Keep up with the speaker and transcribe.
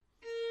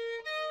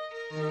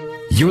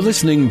You're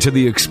listening to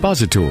the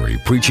expository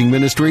preaching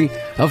ministry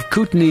of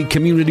Kootenai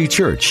Community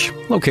Church,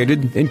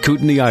 located in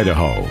Kootenai,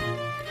 Idaho.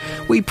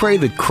 We pray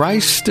that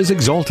Christ is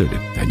exalted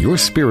and your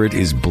spirit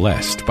is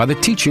blessed by the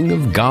teaching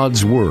of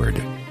God's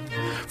Word.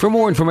 For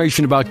more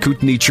information about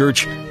Kootenai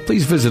Church,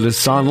 please visit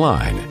us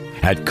online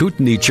at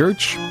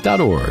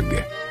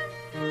kootenaichurch.org.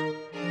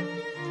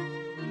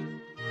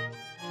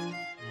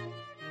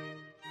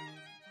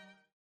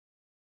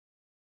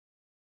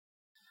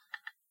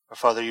 Our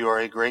Father, you are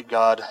a great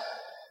God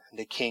and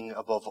a King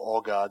above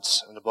all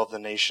gods and above the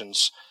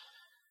nations.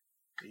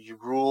 You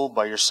rule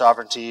by your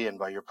sovereignty and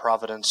by your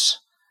providence.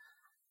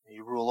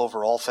 You rule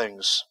over all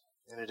things,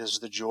 and it is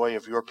the joy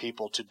of your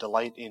people to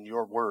delight in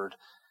your word.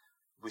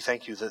 We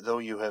thank you that though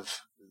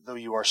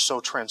you are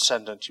so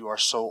transcendent, you are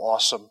so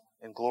awesome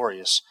and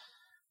glorious,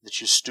 that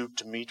you stoop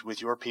to meet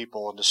with your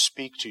people and to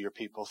speak to your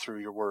people through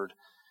your word.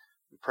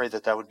 We pray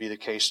that that would be the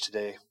case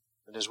today.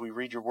 And as we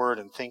read your word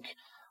and think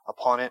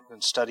upon it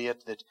and study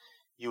it, that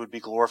you would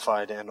be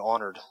glorified and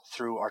honored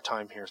through our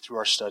time here, through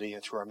our study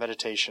and through our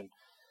meditation.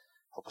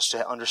 Help us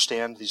to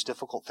understand these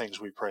difficult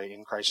things, we pray,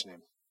 in Christ's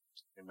name.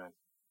 Amen.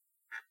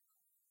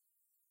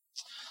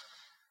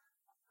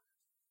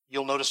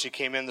 You'll notice you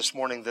came in this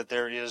morning that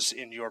there is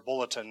in your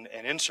bulletin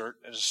an insert.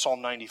 It is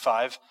Psalm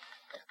 95.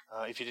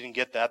 If you didn't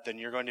get that, then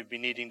you're going to be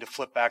needing to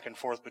flip back and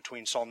forth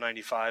between Psalm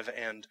 95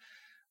 and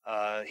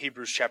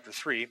Hebrews chapter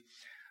 3.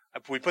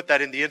 We put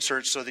that in the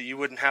insert so that you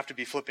wouldn't have to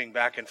be flipping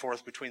back and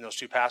forth between those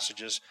two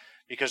passages,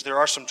 because there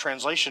are some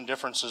translation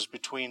differences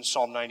between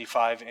Psalm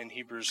 95 and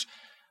Hebrews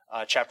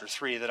chapter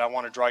 3 that I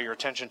want to draw your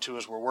attention to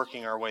as we're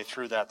working our way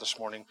through that this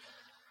morning.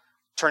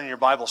 Turn your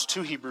Bibles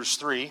to Hebrews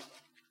 3.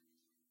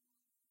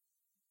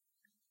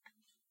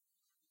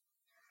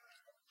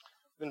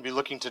 We're going to be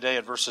looking today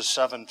at verses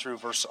 7 through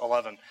verse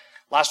 11.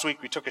 Last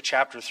week we took a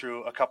tour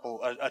through a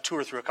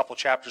couple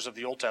chapters of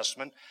the Old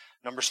Testament,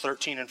 Numbers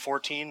 13 and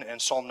 14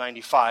 and Psalm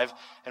 95,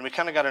 and we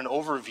kind of got an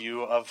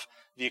overview of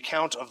the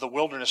account of the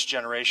wilderness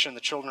generation, the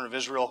children of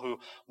Israel who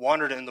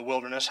wandered in the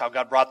wilderness, how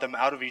God brought them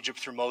out of Egypt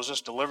through Moses,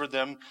 delivered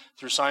them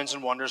through signs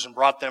and wonders, and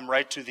brought them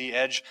right to the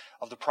edge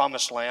of the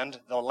promised land,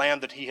 the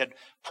land that he had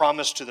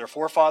promised to their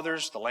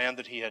forefathers, the land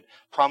that he had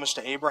promised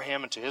to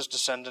Abraham and to his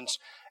descendants.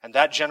 And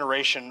that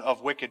generation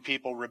of wicked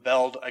people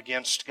rebelled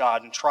against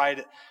God and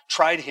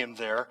tried him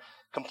there,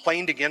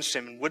 complained against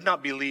him, and would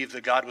not believe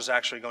that God was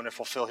actually going to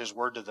fulfill his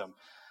word to them.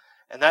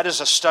 And that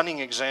is a stunning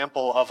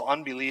example of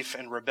unbelief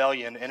and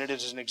rebellion, and it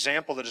is an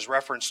example that is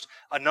referenced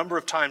a number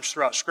of times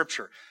throughout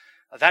Scripture.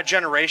 That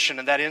generation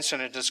and that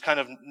incident is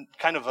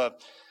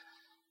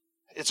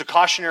it's a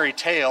cautionary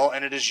tale,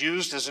 and it is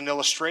used as an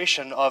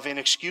illustration of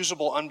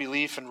inexcusable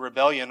unbelief and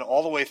rebellion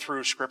all the way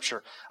through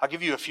Scripture. I'll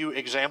give you a few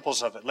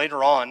examples of it.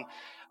 Later on,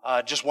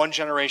 just one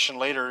generation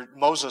later,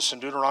 Moses in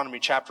Deuteronomy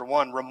chapter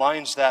 1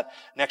 reminds that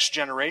next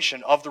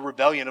generation of the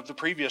rebellion of the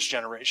previous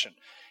generation.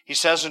 He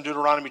says in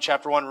Deuteronomy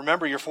chapter 1,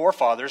 remember your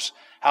forefathers,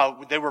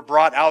 how they were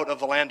brought out of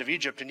the land of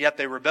Egypt, and yet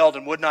they rebelled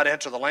and would not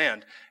enter the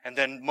land. And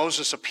then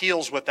Moses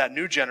appeals with that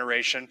new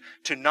generation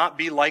to not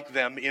be like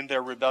them in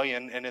their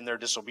rebellion and in their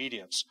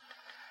disobedience.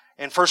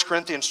 In 1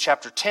 Corinthians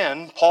chapter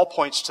 10, Paul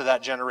points to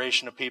that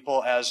generation of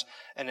people as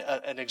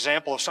an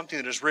example of something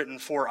that is written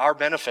for our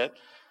benefit.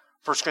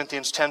 1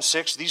 Corinthians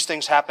 10:6, these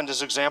things happened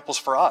as examples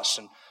for us.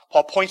 And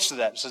Paul points to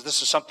that and says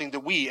this is something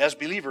that we as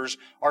believers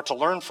are to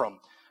learn from.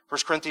 1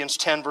 Corinthians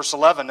 10, verse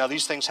 11, now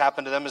these things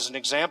happened to them as an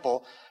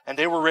example, and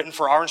they were written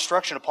for our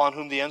instruction upon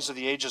whom the ends of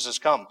the ages has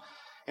come.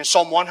 In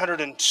Psalm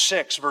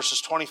 106,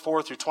 verses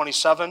 24 through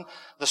 27,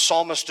 the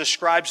psalmist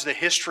describes the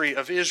history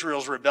of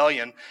Israel's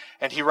rebellion,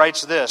 and he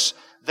writes this,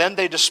 then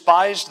they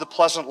despised the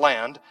pleasant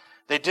land.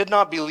 They did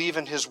not believe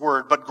in his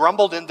word, but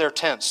grumbled in their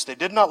tents. They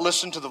did not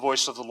listen to the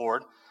voice of the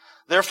Lord.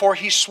 Therefore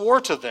he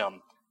swore to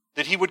them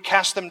that he would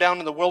cast them down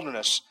in the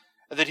wilderness,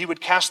 and that he would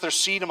cast their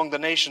seed among the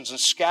nations and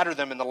scatter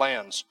them in the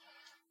lands.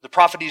 The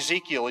prophet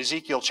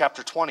Ezekiel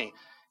chapter 20,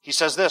 he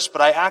says this,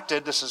 but I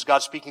acted, this is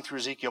God speaking through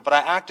Ezekiel, but I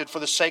acted for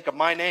the sake of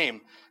my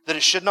name, that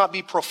it should not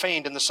be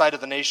profaned in the sight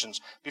of the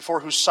nations, before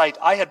whose sight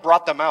I had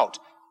brought them out,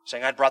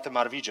 saying I had brought them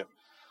out of Egypt.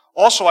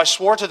 Also I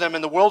swore to them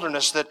in the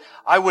wilderness that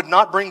I would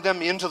not bring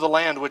them into the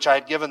land which I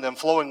had given them,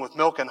 flowing with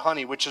milk and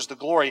honey, which is the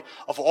glory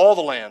of all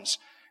the lands.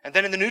 And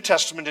then in the New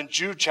Testament, in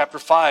Jude chapter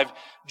 5,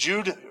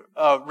 Jude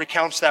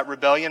recounts that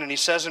rebellion, and he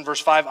says in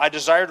verse 5, I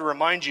desire to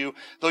remind you,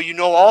 though you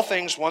know all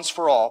things once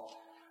for all,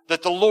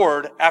 that the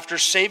Lord, after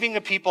saving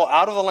a people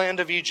out of the land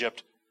of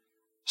Egypt,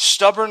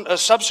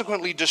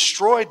 subsequently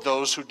destroyed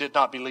those who did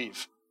not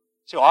believe.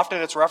 See,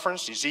 often it's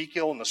referenced,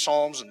 Ezekiel and the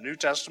Psalms and the New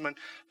Testament.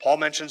 Paul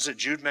mentions it,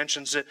 Jude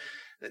mentions it.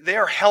 They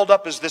are held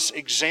up as this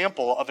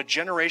example of a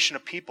generation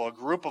of people, a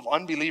group of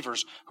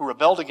unbelievers who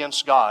rebelled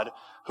against God,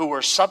 who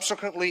were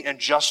subsequently and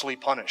justly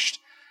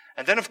punished.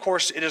 And then, of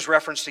course, it is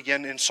referenced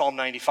again in Psalm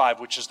 95,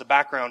 which is the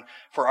background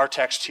for our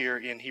text here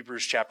in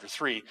Hebrews chapter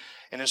 3.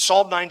 And in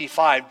Psalm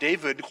 95,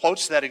 David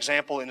quotes that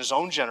example in his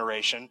own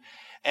generation,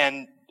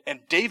 and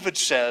David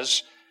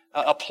says,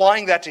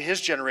 applying that to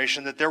his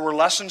generation, that there were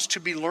lessons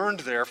to be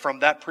learned there from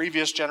that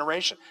previous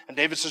generation. And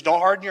David says, don't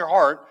harden your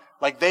heart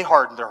like they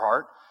hardened their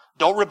heart.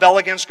 Don't rebel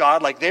against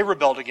God like they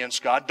rebelled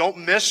against God. Don't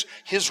miss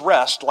His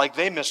rest like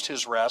they missed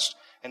His rest.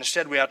 And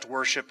instead we have to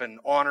worship and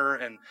honor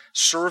and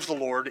serve the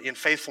Lord in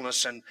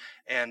faithfulness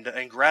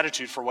and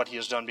gratitude for what He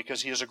has done,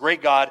 because He is a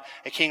great God,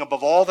 a King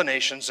above all the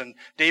nations. And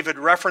David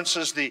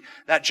references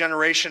that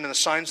generation and the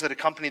signs that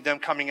accompanied them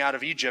coming out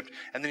of Egypt,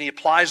 and then he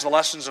applies the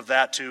lessons of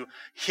that to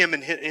him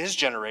and his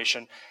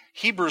generation.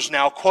 Hebrews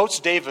now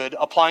quotes David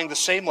applying the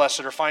same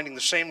lesson or finding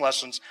the same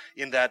lessons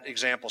in that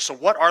example. So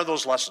what are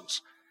those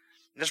lessons?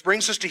 This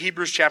brings us to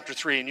Hebrews chapter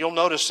 3, and you'll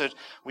notice that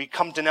we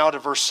come to now to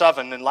verse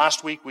 7, and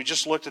last week we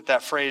just looked at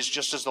that phrase,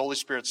 just as the Holy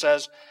Spirit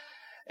says,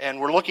 and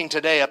we're looking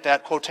today at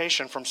that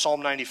quotation from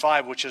Psalm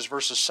 95, which is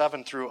verses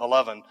 7 through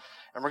 11.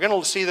 And we're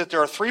going to see that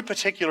there are three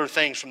particular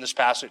things from this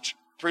passage,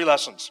 three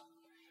lessons.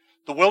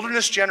 The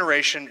wilderness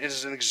generation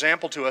is an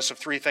example to us of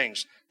three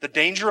things: the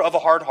danger of a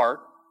hard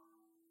heart,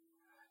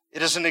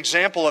 it is an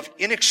example of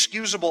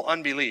inexcusable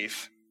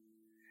unbelief,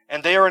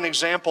 and they are an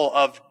example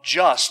of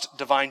just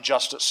divine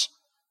justice.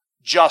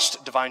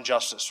 Just divine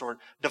justice, or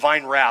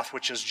divine wrath,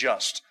 which is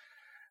just.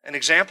 An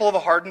example of a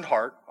hardened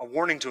heart, a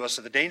warning to us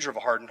of the danger of a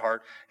hardened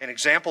heart, an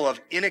example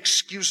of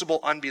inexcusable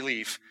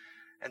unbelief,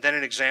 and then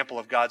an example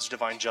of God's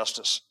divine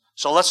justice.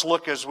 So let's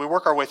look, as we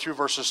work our way through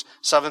verses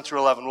 7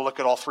 through 11, we'll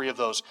look at all three of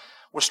those.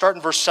 We'll start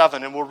in verse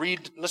 7, and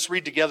let's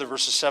read together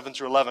verses 7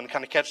 through 11,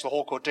 kind of catch the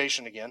whole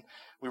quotation again.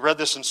 We read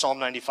this in Psalm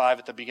 95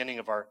 at the beginning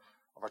of our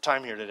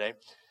time here today.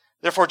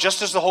 Therefore,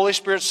 just as the Holy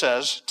Spirit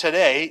says,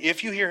 today,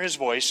 if you hear His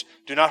voice,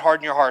 do not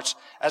harden your hearts,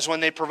 as when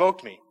they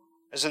provoked me,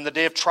 as in the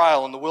day of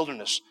trial in the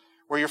wilderness,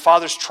 where your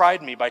fathers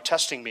tried me by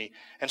testing me,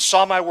 and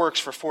saw my works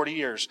for 40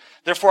 years.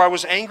 Therefore I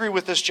was angry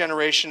with this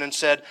generation, and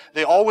said,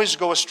 they always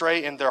go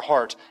astray in their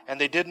heart, and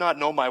they did not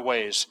know my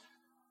ways.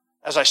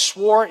 As I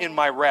swore in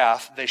my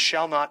wrath, they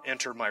shall not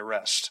enter my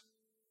rest.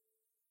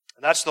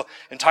 And that's the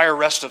entire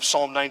rest of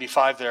Psalm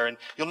 95 there. And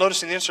you'll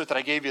notice in the insert that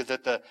I gave you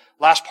that the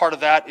last part of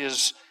that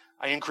is,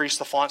 I increased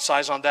the font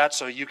size on that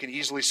so you can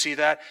easily see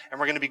that. And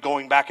we're going to be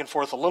going back and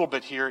forth a little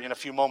bit here in a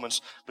few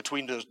moments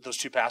between those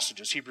two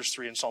passages, Hebrews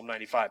 3 and Psalm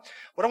 95.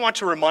 What I want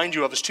to remind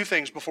you of is two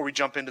things before we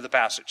jump into the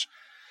passage.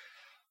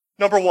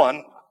 Number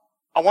one,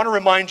 I want to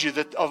remind you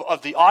that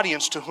of the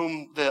audience to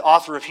whom the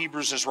author of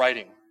Hebrews is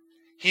writing.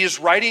 He is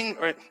writing,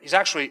 or he's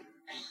actually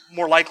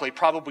more likely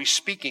probably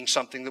speaking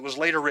something that was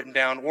later written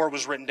down or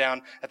was written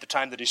down at the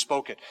time that he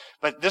spoke it.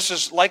 But this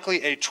is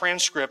likely a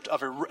transcript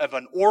of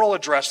an oral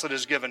address that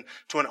is given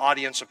to an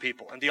audience of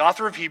people. And the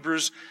author of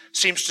Hebrews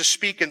seems to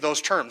speak in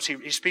those terms.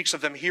 He speaks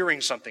of them hearing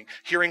something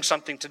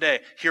today,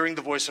 hearing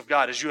the voice of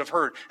God, as you have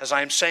heard, as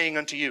I am saying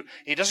unto you.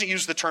 He doesn't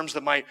use the terms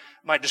that might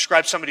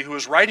describe somebody who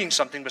is writing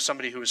something, but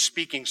somebody who is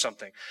speaking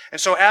something.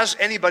 And so as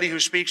anybody who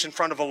speaks in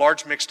front of a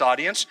large mixed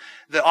audience,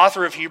 the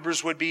author of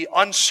Hebrews would be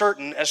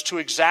uncertain as to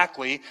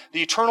exactly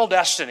the eternal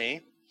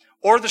destiny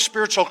or the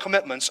spiritual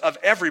commitments of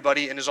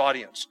everybody in his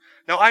audience.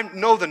 Now, I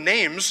know the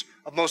names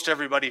of most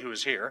everybody who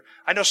is here.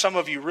 I know some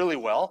of you really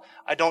well.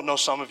 I don't know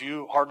some of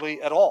you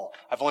hardly at all.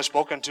 I've only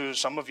spoken to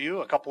some of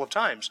you a couple of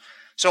times.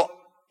 So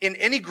in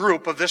any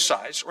group of this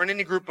size, or in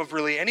any group of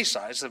really any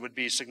size that would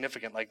be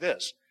significant like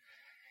this,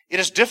 it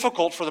is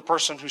difficult for the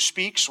person who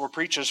speaks or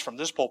preaches from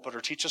this pulpit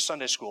or teaches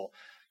Sunday school.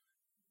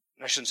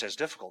 I shouldn't say it's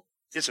difficult.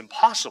 It's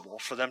impossible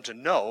for them to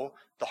know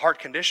the heart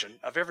condition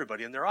of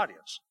everybody in their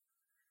audience.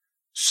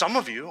 Some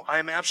of you, I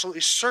am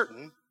absolutely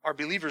certain, are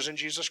believers in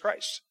Jesus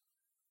Christ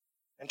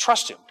and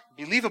trust Him,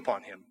 believe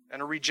upon Him,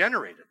 and are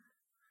regenerated.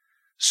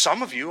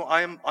 Some of you,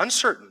 I am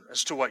uncertain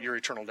as to what your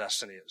eternal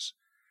destiny is.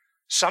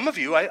 Some of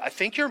you, I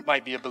think you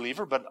might be a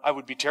believer, but I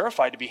would be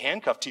terrified to be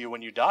handcuffed to you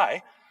when you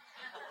die,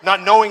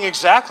 not knowing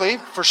exactly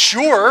for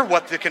sure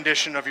what the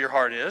condition of your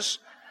heart is.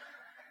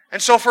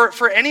 And so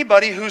for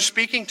anybody who's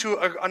speaking to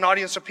an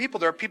audience of people,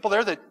 there are people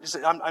there that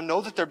I know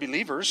that they're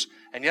believers,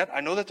 and yet I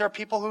know that there are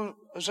people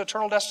whose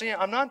eternal destiny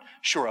I'm not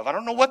sure of. I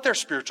don't know what their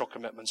spiritual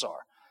commitments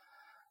are.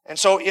 And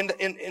so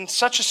in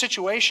such a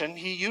situation,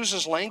 he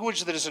uses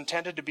language that is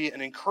intended to be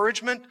an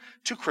encouragement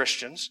to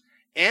Christians,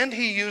 and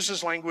he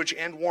uses language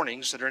and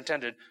warnings that are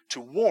intended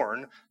to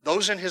warn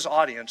those in his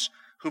audience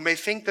who may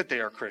think that they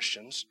are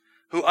Christians,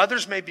 who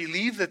others may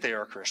believe that they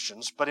are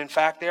Christians, but in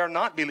fact they are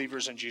not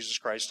believers in Jesus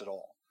Christ at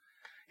all.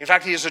 In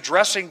fact, he is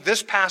addressing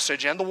this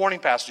passage and the warning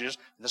passages,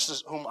 this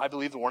is whom I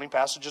believe the warning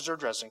passages are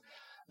addressing,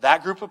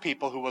 that group of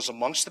people who was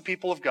amongst the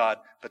people of God,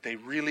 but they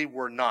really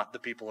were not the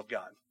people of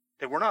God.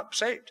 They were not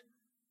saved.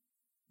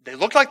 They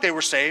looked like they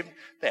were saved.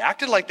 They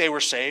acted like they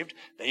were saved.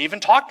 They even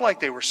talked like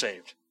they were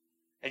saved.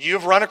 And you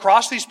have run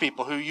across these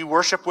people who you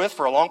worship with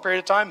for a long period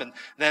of time, and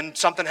then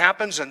something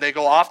happens and they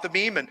go off the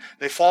beam and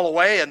they fall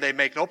away and they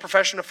make no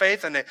profession of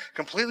faith and they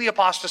completely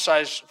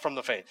apostatize from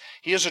the faith.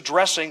 He is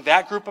addressing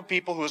that group of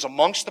people who is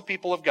amongst the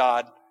people of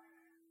God,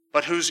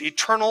 but whose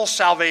eternal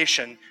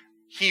salvation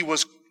he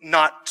was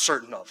not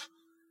certain of.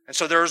 And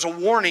so there is a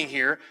warning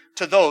here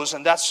to those,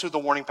 and that's who the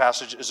warning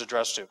passage is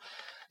addressed to.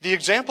 The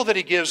example that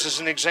he gives is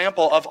an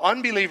example of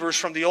unbelievers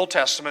from the Old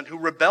Testament who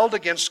rebelled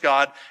against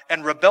God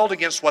and rebelled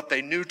against what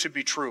they knew to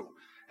be true.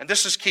 And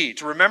this is key,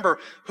 to remember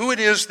who it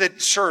is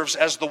that serves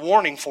as the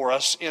warning for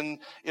us in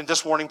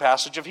this warning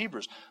passage of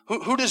Hebrews.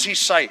 Who does he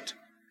cite?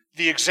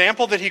 The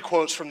example that he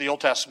quotes from the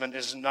Old Testament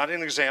is not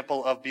an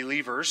example of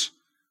believers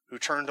who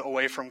turned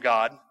away from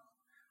God,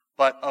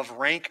 but of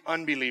rank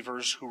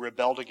unbelievers who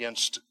rebelled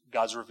against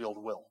God's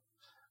revealed will.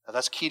 Now,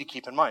 that's key to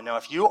keep in mind. Now,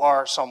 if you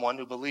are someone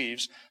who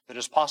believes that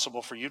it's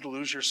possible for you to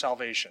lose your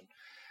salvation,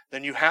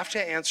 then you have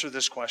to answer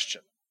this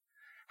question.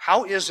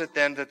 How is it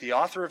then that the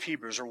author of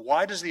Hebrews, or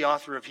why does the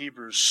author of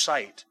Hebrews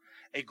cite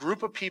a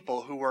group of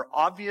people who were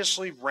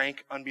obviously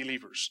rank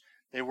unbelievers?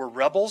 They were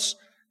rebels.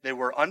 They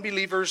were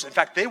unbelievers. In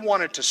fact, they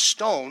wanted to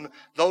stone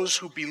those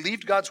who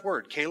believed God's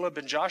word, Caleb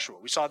and Joshua.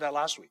 We saw that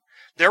last week.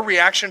 Their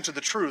reaction to the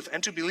truth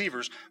and to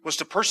believers was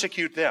to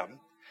persecute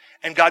them.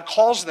 And God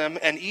calls them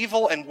an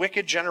evil and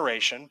wicked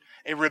generation,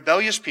 a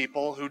rebellious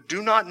people who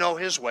do not know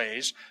his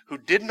ways, who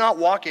did not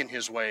walk in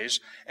his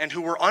ways, and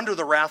who were under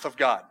the wrath of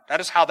God.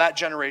 That is how that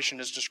generation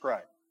is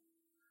described.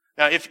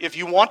 Now, if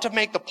you want to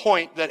make the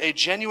point that a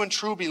genuine,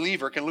 true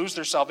believer can lose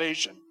their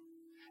salvation,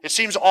 it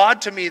seems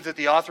odd to me that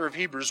the author of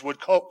Hebrews would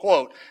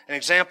quote an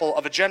example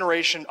of a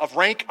generation of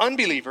rank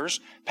unbelievers,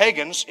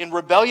 pagans, in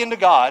rebellion to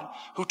God,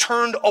 who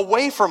turned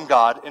away from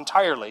God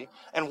entirely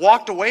and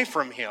walked away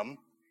from him.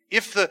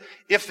 If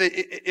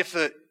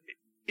the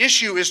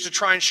issue is to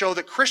try and show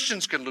that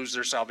Christians can lose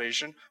their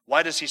salvation,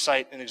 why does he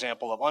cite an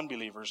example of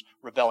unbelievers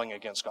rebelling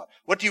against God?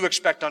 What do you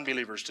expect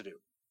unbelievers to do?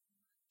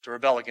 To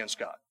rebel against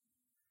God.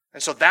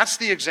 And so that's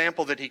the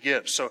example that he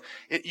gives. So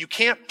you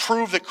can't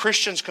prove that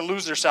Christians can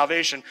lose their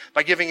salvation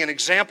by giving an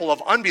example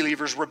of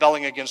unbelievers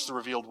rebelling against the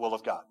revealed will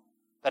of God.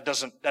 That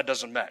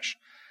doesn't mesh.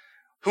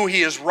 Who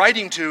he is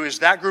writing to is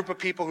that group of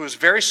people who is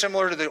very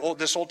similar to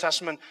this Old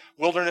Testament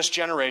wilderness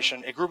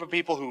generation, a group of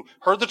people who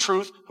heard the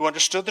truth, who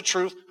understood the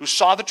truth, who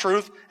saw the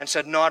truth, and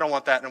said, no, I don't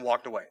want that, and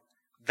walked away.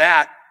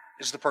 That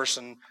is the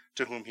person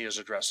to whom he is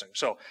addressing.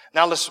 So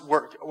now let's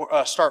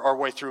start our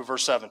way through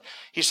verse 7.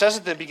 He says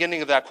at the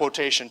beginning of that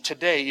quotation,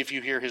 today if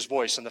you hear his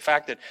voice. And the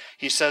fact that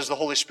he says the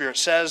Holy Spirit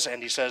says,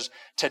 and he says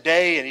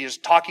today, and he is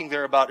talking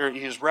there about, or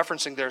he is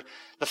referencing there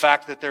the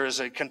fact that there is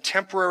a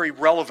contemporary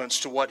relevance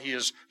to what he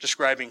is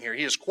describing here.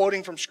 He is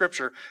quoting from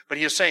Scripture, but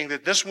he is saying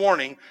that this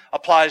warning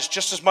applies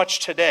just as much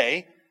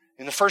today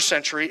in the first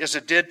century as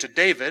it did to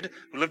David,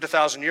 who lived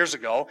 1,000 years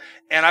ago.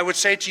 And I would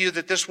say to you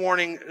that this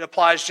warning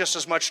applies just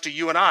as much to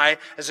you and I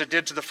as it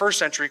did to the first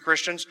century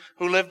Christians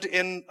who lived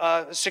in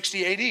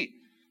 60 AD.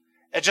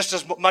 And just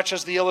as much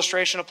as the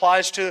illustration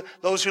applies to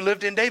those who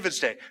lived in David's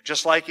day.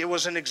 Just like it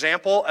was an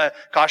example, a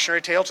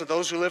cautionary tale to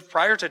those who lived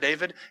prior to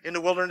David in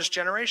the wilderness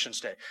generation's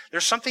day.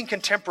 There's something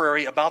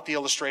contemporary about the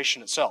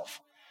illustration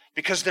itself.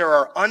 Because there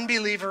are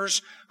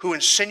unbelievers who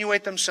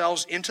insinuate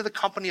themselves into the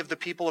company of the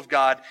people of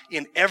God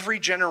in every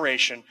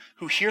generation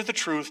who hear the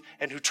truth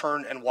and who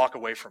turn and walk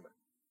away from it.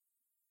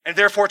 And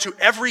therefore, to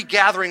every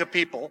gathering of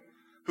people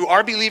who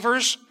are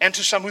believers and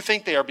to some who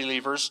think they are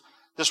believers,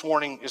 this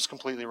warning is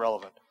completely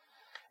relevant.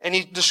 And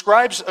he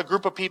describes a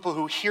group of people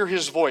who hear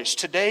his voice.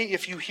 Today,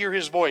 if you hear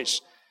his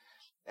voice,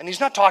 and he's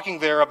not talking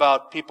there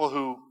about people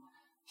who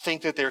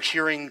think that they're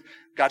hearing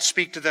God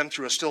speak to them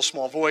through a still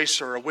small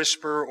voice or a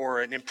whisper or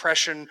an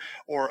impression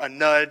or a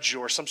nudge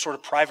or some sort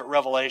of private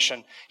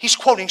revelation. He's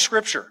quoting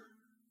Scripture.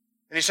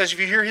 And he says, if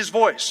you hear his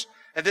voice,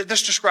 and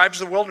this describes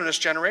the wilderness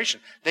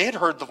generation. They had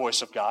heard the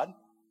voice of God.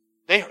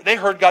 They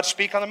heard God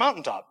speak on the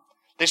mountaintop.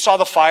 They saw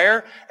the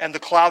fire and the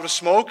cloud of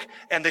smoke,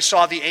 and they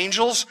saw the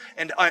angels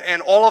and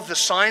all of the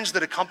signs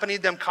that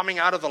accompanied them coming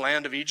out of the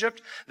land of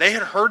Egypt. They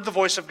had heard the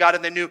voice of God,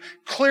 and they knew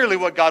clearly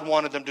what God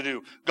wanted them to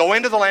do. Go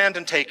into the land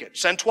and take it.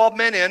 Send 12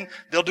 men in.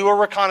 They'll do a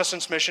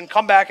reconnaissance mission,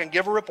 come back and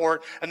give a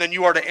report, and then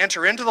you are to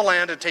enter into the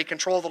land and take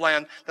control of the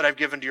land that I've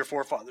given to your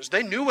forefathers.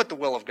 They knew what the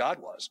will of God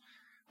was.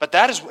 But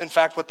that is, in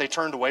fact, what they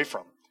turned away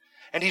from.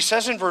 And he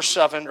says in verse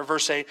 7 or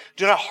verse 8,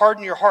 do not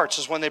harden your hearts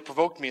as when they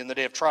provoked me in the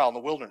day of trial in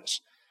the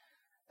wilderness.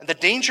 And the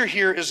danger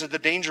here is the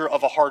danger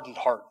of a hardened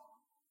heart.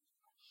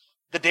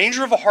 The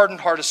danger of a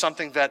hardened heart is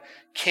something that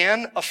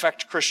can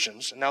affect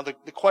Christians. Now, the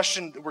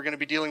question that we're going to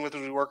be dealing with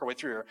as we work our way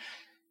through here,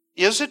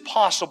 is it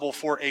possible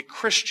for a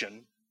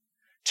Christian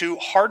to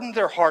harden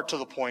their heart to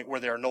the point where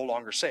they are no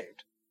longer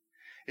saved?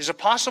 Is it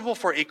possible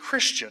for a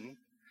Christian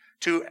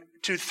to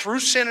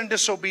through sin and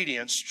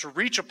disobedience, to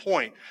reach a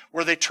point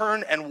where they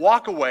turn and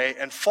walk away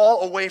and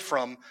fall away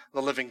from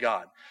the living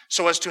God,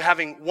 so as to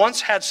having once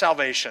had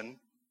salvation,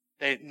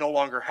 they no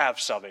longer have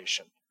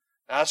salvation?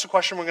 Now, that's the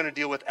question we're going to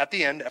deal with at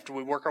the end after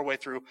we work our way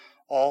through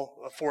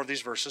all 4 of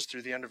these verses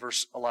through the end of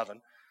verse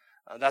 11.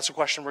 That's a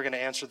question we're going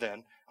to answer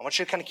then. I want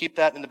you to kind of keep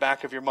that in the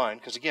back of your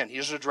mind because, again, he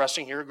is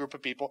addressing here a group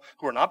of people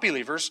who are not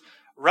believers,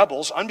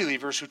 rebels,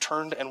 unbelievers who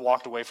turned and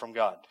walked away from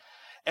God.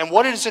 And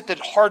what is it that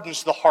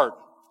hardens the heart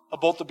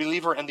of both the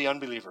believer and the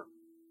unbeliever?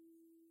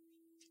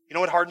 You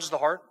know what hardens the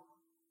heart?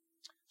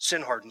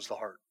 Sin hardens the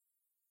heart.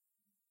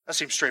 That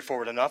seems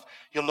straightforward enough.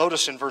 You'll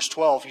notice in verse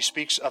 12, he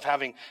speaks of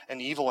having an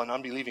evil and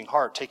unbelieving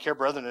heart. Take care,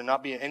 brethren, and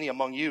not be any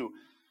among you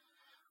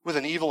with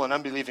an evil and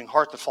unbelieving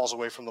heart that falls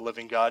away from the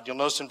living God. You'll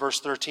notice in verse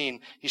 13,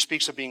 he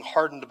speaks of being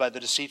hardened by the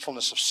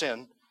deceitfulness of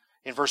sin.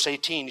 In verse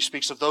 18, he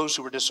speaks of those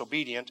who were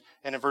disobedient,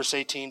 and in verse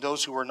 18,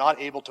 those who were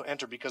not able to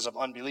enter because of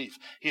unbelief.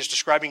 He is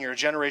describing here a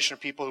generation of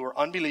people who were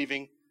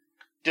unbelieving,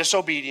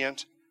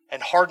 disobedient,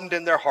 and hardened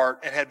in their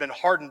heart, and had been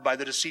hardened by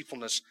the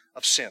deceitfulness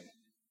of sin.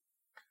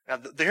 Now,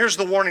 here's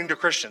the warning to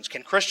Christians.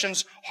 Can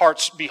Christians'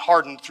 hearts be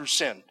hardened through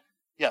sin?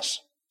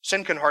 Yes.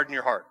 Sin can harden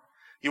your heart.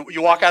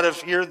 You walk out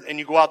of here and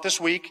you go out this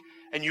week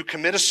and you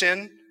commit a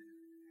sin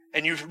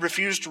and you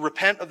refuse to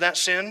repent of that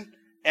sin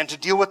and to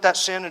deal with that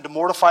sin and to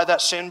mortify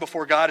that sin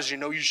before God as you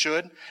know you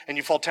should, and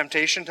you fall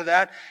temptation to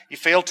that. You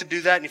fail to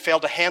do that and you fail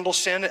to handle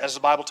sin as the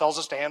Bible tells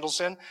us to handle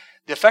sin.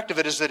 The effect of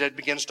it is that it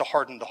begins to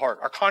harden the heart.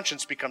 Our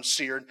conscience becomes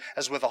seared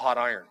as with a hot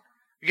iron.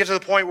 We get to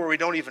the point where we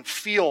don't even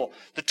feel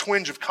the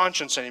twinge of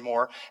conscience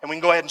anymore, and we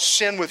can go ahead and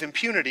sin with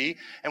impunity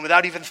and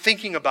without even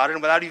thinking about it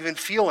and without even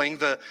feeling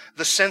the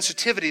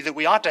sensitivity that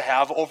we ought to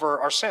have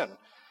over our sin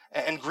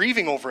and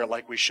grieving over it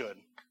like we should.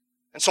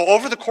 And so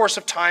over the course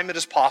of time, it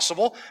is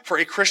possible for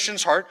a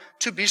Christian's heart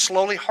to be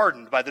slowly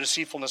hardened by the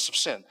deceitfulness of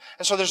sin.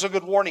 And so there's a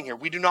good warning here.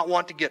 We do not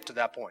want to get to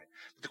that point.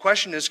 But the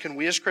question is, can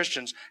we as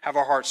Christians have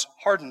our hearts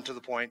hardened to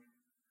the point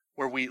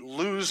where we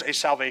lose a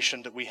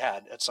salvation that we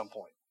had at some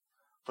point?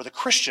 For the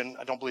Christian,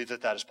 I don't believe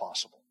that that is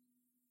possible.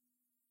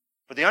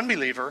 For the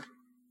unbeliever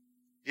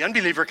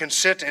can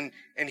sit and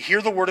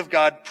hear the Word of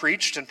God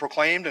preached and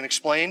proclaimed and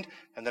explained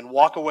and then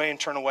walk away and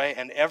turn away.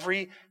 And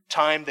every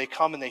time they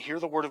come and they hear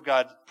the Word of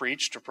God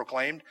preached or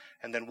proclaimed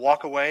and then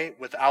walk away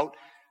without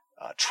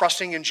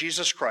trusting in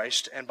Jesus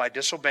Christ and by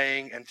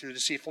disobeying and through the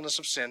deceitfulness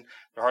of sin,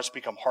 their hearts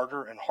become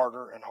harder and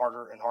harder and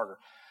harder and harder.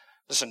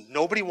 Listen,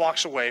 nobody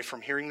walks away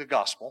from hearing the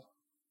gospel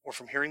or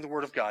from hearing the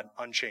Word of God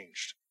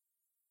unchanged.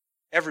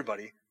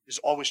 Everybody is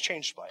always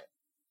changed by it.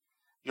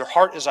 Your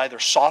heart is either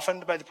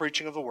softened by the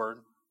preaching of the Word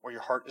or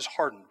your heart is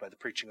hardened by the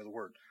preaching of the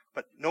Word.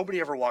 But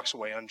nobody ever walks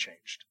away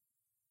unchanged.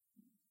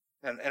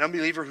 And an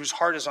unbeliever whose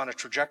heart is on a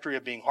trajectory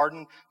of being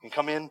hardened can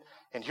come in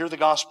and hear the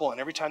gospel, and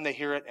every time they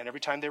hear it and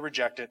every time they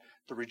reject it,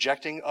 the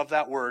rejecting of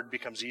that word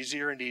becomes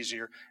easier and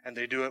easier, and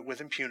they do it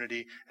with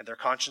impunity, and their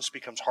conscience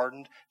becomes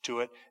hardened to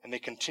it, and they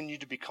continue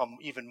to become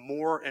even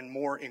more and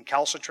more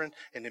incalcitrant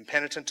and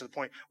impenitent to the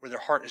point where their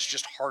heart is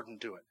just hardened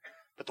to it.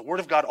 But the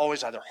Word of God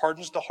always either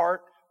hardens the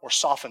heart or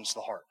softens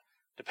the heart,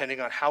 depending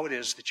on how it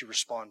is that you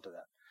respond to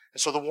that.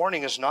 And so the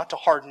warning is not to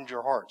harden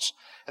your hearts.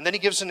 And then he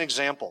gives an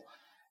example.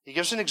 He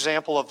gives an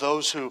example of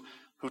those who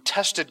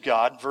tested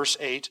God, verse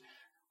 8,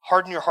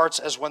 harden your hearts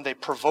as when they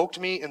provoked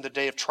me in the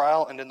day of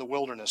trial and in the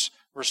wilderness,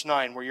 verse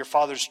 9, where your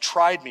fathers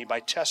tried me by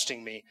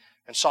testing me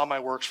and saw my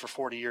works for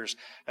 40 years.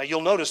 Now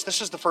you'll notice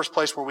this is the first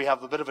place where we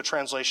have a bit of a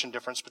translation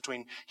difference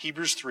between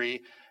Hebrews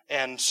 3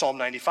 and Psalm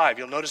 95.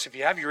 You'll notice if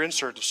you have your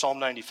insert of Psalm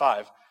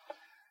 95,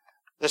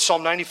 that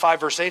Psalm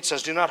 95 verse 8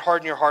 says, do not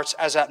harden your hearts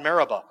as at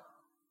Meribah,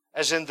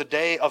 as in the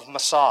day of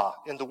Massah,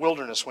 in the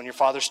wilderness, when your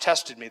fathers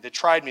tested me. They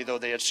tried me, though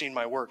they had seen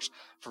my works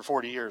for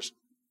 40 years.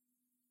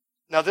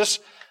 Now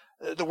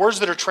the words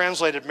that are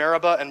translated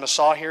Meribah and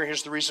Massah here,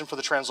 here's the reason for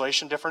the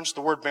translation difference.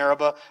 The word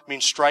Meribah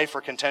means strife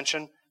or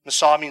contention.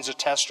 Massah means a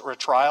test or a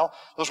trial.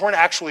 Those weren't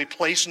actually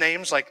place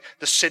names like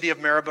the city of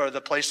Meribah or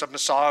the place of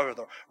Massah or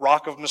the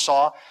rock of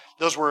Massah.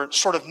 Those were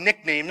sort of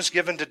nicknames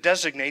given to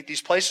designate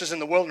these places in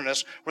the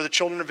wilderness where the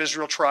children of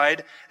Israel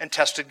tried and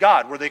tested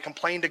God, where they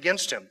complained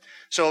against Him.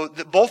 So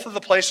both of the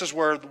places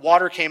where the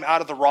water came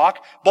out of the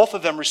rock, both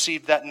of them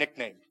received that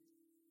nickname.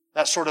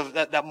 That sort of,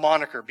 that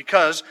moniker,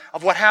 because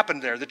of what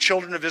happened there. The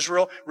children of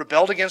Israel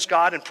rebelled against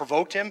God and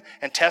provoked Him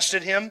and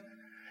tested Him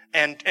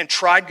and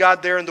tried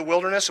God there in the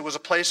wilderness. It was a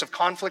place of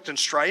conflict and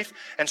strife.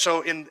 And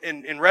so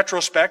in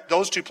retrospect,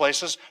 those two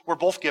places were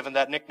both given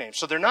that nickname.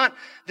 So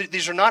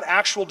these are not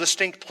actual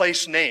distinct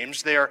place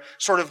names. They are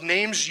sort of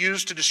names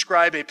used to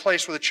describe a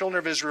place where the children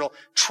of Israel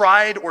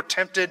tried or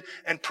tempted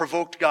and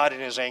provoked God in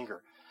His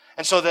anger.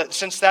 And so that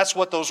since that's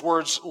what those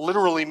words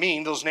literally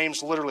mean, those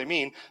names literally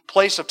mean,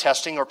 place of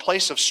testing or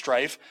place of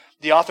strife,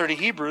 the author to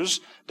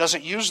Hebrews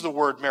doesn't use the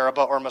word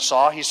Meribah or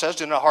Massah. He says,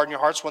 do not harden your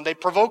hearts when they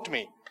provoked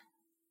me.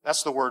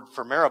 That's the word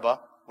for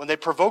Meribah. When they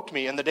provoked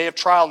me in the day of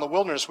trial in the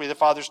wilderness, where the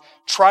fathers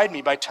tried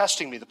me by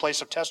testing me, the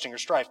place of testing or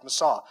strife,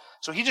 Massah.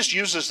 So he just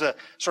uses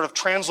sort of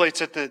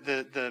translates it,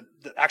 the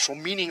actual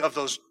meaning of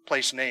those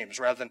place names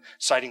rather than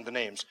citing the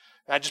names.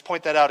 And I just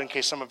point that out in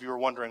case some of you were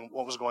wondering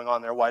what was going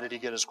on there. Why did he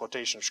get his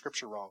quotation of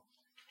Scripture wrong?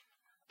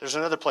 There's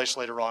another place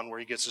later on where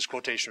he gets his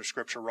quotation of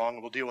Scripture wrong,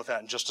 and we'll deal with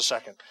that in just a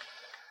second.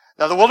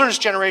 Now, the wilderness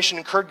generation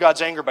incurred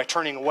God's anger by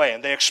turning away,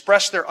 and they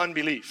expressed their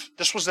unbelief.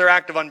 This was their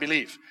act of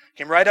unbelief.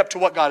 Came right up to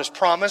what God has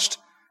promised,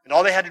 and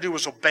all they had to do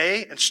was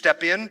obey and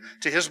step in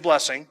to His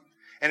blessing.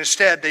 And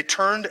instead, they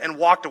turned and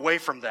walked away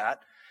from that.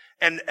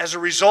 And as a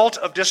result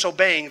of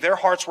disobeying, their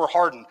hearts were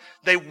hardened.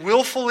 They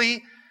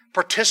willfully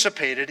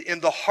participated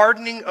in the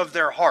hardening of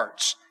their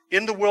hearts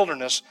in the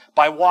wilderness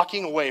by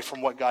walking away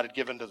from what God had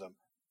given to them.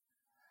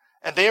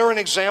 And they are an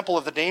example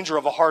of the danger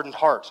of a hardened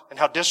heart and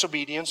how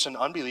disobedience and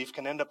unbelief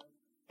can end up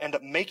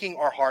making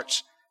our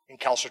hearts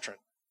incalcitrant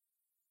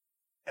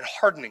and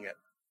hardening it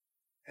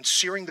and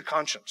searing the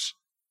conscience.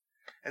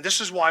 And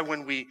this is why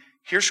when we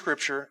hear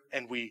Scripture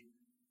and we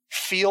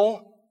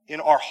feel in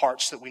our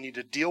hearts that we need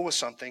to deal with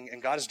something,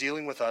 and God is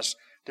dealing with us,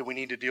 that we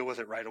need to deal with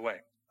it right away.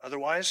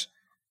 Otherwise,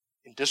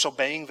 in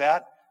disobeying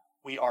that,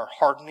 we are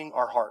hardening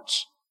our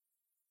hearts.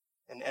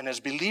 And as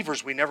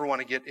believers, we never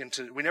want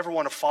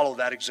to follow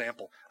that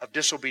example of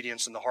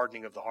disobedience and the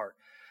hardening of the heart.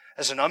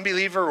 As an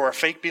unbeliever or a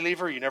fake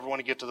believer, you never want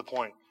to get to the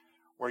point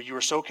where you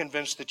are so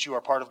convinced that you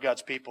are part of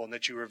God's people and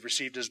that you have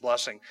received His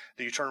blessing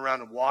that you turn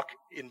around and walk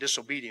in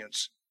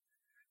disobedience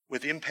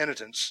with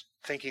impenitence,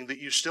 thinking that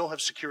you still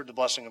have secured the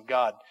blessing of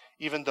God,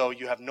 even though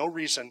you have no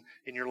reason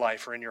in your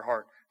life or in your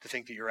heart to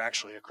think that you're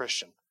actually a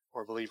Christian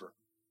or a believer.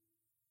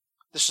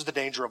 This is the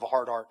danger of a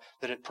hard heart,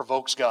 that it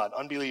provokes God.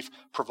 Unbelief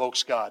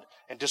provokes God,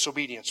 and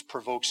disobedience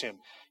provokes Him.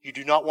 You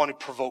do not want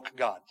to provoke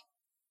God.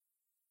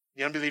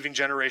 The unbelieving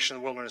generation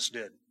of the wilderness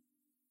did.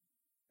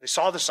 They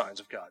saw the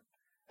signs of God,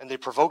 and they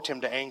provoked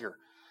Him to anger.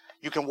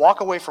 You can walk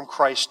away from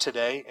Christ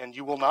today, and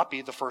you will not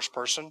be the first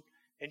person,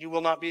 and you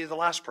will not be the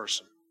last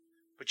person.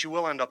 But you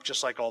will end up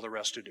just like all the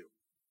rest who do.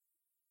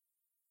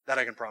 That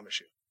I can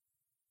promise you.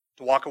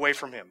 To walk away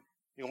from Him.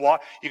 You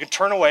can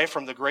turn away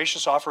from the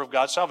gracious offer of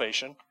God's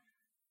salvation,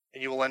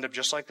 and you will end up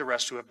just like the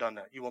rest who have done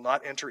that. You will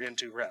not enter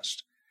into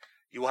rest.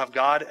 You will have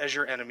God as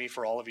your enemy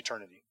for all of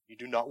eternity. You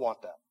do not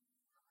want that.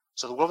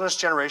 So the wilderness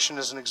generation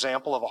is an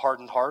example of a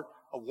hardened heart,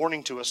 a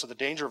warning to us of the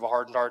danger of a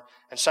hardened heart,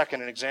 and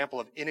second, an example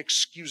of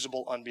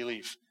inexcusable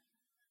unbelief.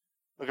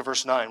 Look at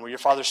verse 9, where your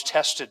fathers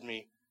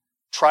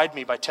tried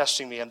me by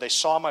testing me, and they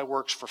saw my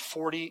works for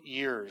 40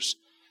 years.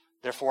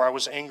 Therefore I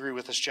was angry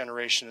with this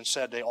generation and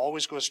said, they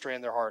always go astray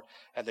in their heart,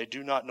 and they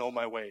do not know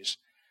my ways.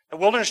 The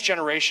wilderness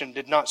generation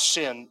did not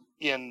sin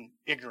in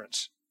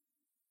ignorance.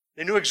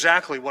 They knew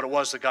exactly what it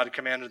was that God had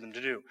commanded them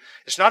to do.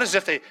 It's not as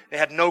if they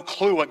had no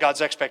clue what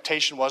God's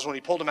expectation was when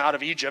He pulled them out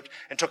of Egypt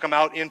and took them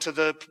out into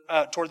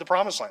toward the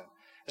promised land.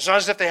 It's not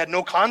as if they had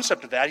no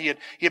concept of that. He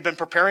had been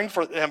preparing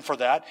for them for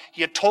that.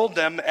 He had told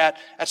them at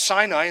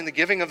Sinai in the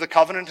giving of the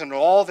covenant and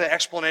all the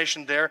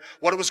explanation there,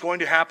 what it was going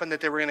to happen, that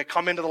they were going to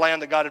come into the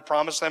land that God had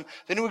promised them.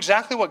 They knew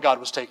exactly what God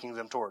was taking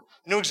them toward.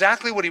 They knew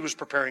exactly what He was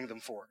preparing them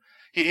for.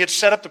 He had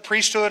set up the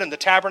priesthood and the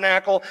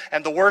tabernacle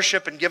and the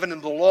worship and given them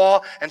the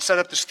law and set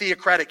up this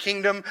theocratic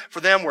kingdom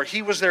for them where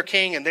He was their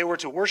king and they were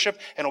to worship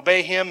and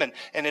obey Him and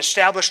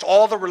established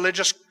all the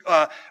religious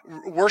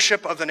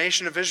worship of the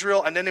nation of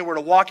Israel, and then they were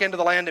to walk into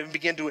the land and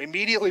begin to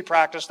immediately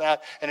practice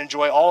that and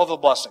enjoy all of the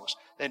blessings.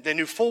 They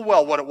knew full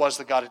well what it was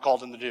that God had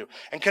called them to do.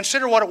 And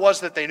consider what it was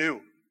that they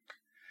knew.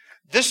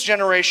 This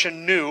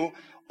generation knew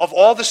of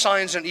all the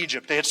signs in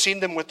Egypt. They had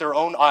seen them with their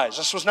own eyes.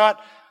 This was not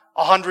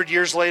 100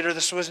 years later.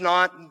 This was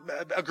not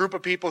a group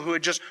of people who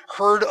had just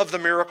heard of the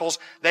miracles.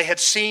 They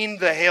had seen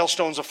the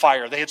hailstones of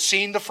fire. They had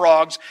seen the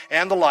frogs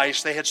and the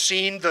lice. They had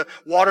seen the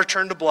water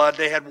turn to blood.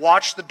 They had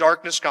watched the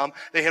darkness come.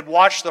 They had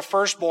watched the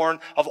firstborn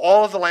of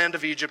all of the land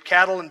of Egypt,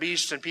 cattle and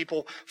beasts and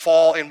people,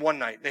 fall in one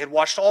night. They had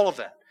watched all of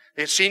that.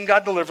 They had seen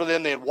God deliver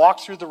them. They had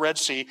walked through the Red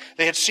Sea.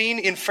 They had seen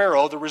in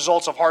Pharaoh the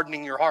results of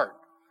hardening your heart.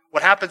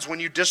 What happens when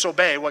you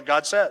disobey what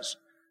God says?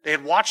 They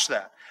had watched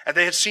that. And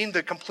they had seen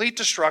the complete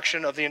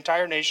destruction of the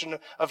entire nation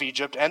of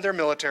Egypt and their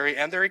military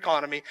and their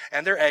economy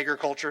and their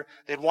agriculture.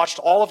 They had watched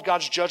all of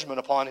God's judgment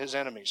upon His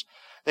enemies.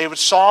 They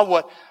saw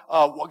what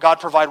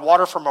God provided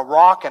water from a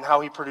rock and how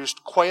He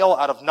produced quail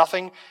out of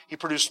nothing. He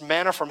produced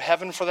manna from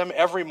heaven for them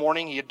every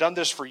morning. He had done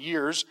this for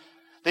years.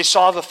 They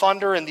saw the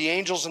thunder and the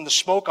angels and the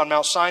smoke on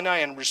Mount Sinai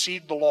and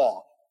received the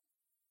law.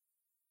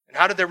 And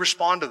how did they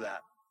respond to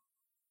that?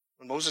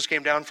 When Moses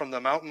came down from the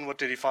mountain, what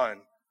did he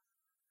find?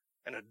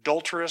 An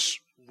adulterous,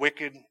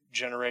 wicked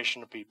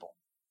generation of people.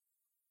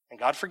 And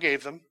God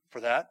forgave them for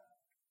that.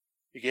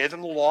 He gave them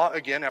the law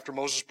again after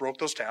Moses broke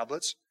those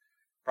tablets,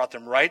 brought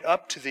them right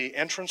up to the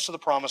entrance to the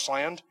promised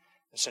land,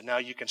 and said, now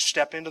you can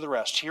step into the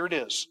rest. Here it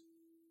is.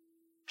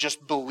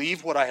 Just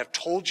believe what I have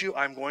told you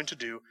I'm going to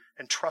do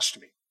and trust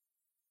me.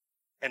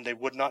 And they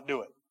would not do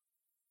it.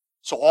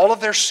 So all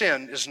of their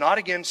sin is not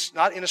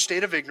in a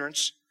state of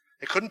ignorance.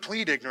 They couldn't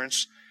plead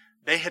ignorance.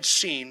 They had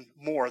seen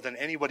more than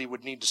anybody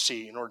would need to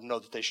see in order to know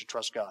that they should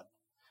trust God.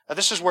 Now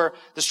this is where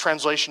this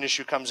translation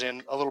issue comes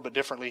in a little bit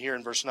differently here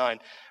in verse 9.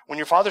 When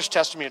your fathers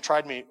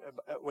tried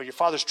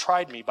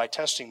me by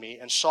testing me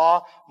and saw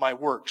my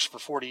works for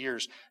 40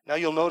 years. Now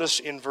you'll notice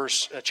in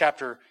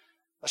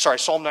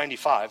Psalm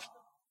 95,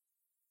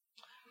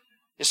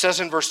 it says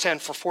in verse 10,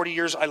 for 40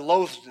 years I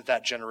loathed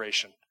that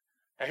generation.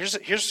 Now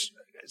it's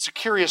a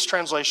curious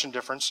translation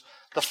difference.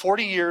 The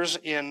 40 years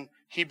in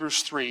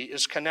Hebrews 3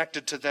 is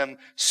connected to them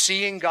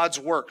seeing God's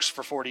works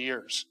for 40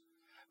 years.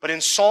 But in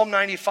Psalm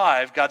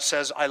 95, God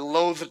says, I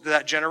loathed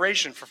that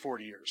generation for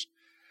 40 years.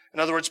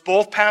 In other words,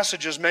 both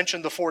passages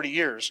mention the 40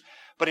 years.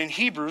 But in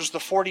Hebrews, the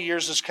 40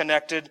 years is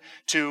connected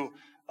to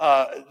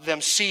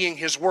them seeing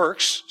His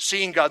works,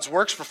 seeing God's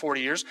works for 40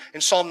 years.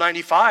 In Psalm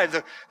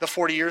 95, the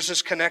 40 years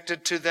is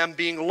connected to them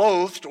being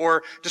loathed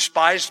or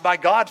despised by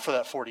God for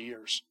that 40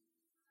 years.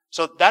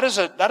 So that is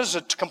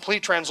a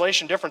complete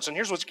translation difference. And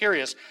here's what's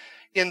curious.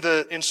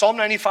 In Psalm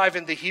 95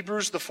 in the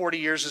Hebrews, the 40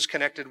 years is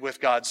connected with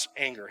God's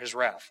anger, His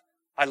wrath.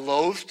 I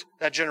loathed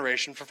that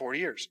generation for 40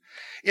 years.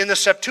 In the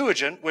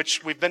Septuagint,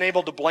 which we've been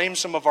able to blame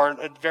some of our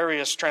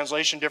various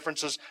translation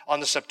differences on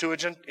the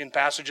Septuagint in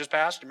passages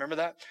past. Remember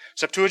that?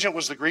 Septuagint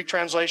was the Greek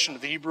translation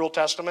of the Hebrew Old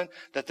Testament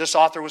that this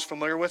author was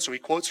familiar with. So he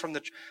quotes from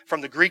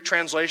the Greek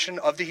translation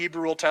of the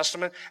Hebrew Old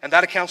Testament, and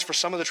that accounts for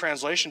some of the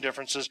translation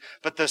differences.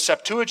 But the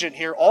Septuagint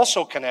here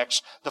also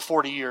connects the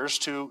 40 years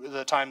to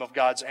the time of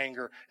God's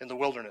anger in the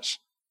wilderness.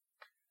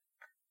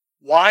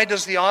 Why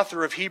does the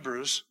author of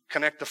Hebrews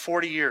connect the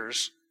 40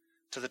 years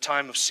to the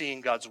time of seeing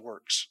God's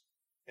works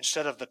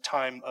instead of the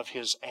time of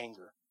his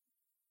anger?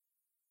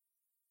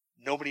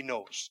 Nobody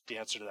knows the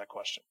answer to that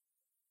question.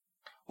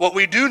 What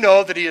we do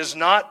know that he is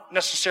not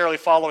necessarily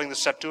following the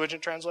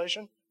Septuagint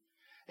translation,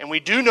 and we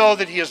do know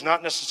that he is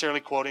not necessarily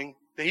quoting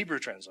the Hebrew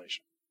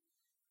translation.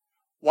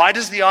 Why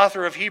does the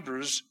author of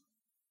Hebrews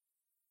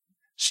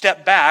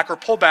step back or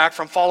pull back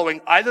from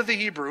following either the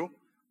Hebrew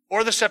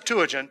or the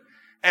Septuagint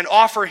and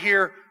offer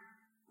here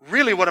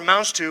really what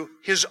amounts to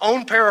his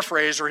own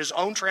paraphrase or his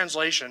own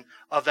translation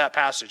of that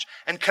passage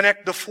and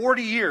connect the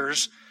 40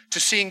 years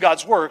to seeing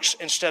God's works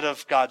instead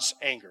of God's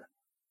anger?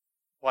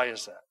 Why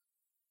is that?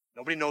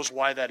 Nobody knows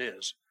why that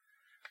is.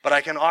 But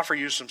I can offer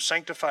you some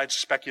sanctified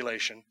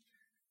speculation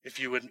if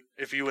you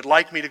would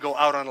like me to go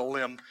out on a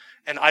limb.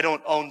 And I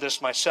don't own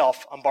this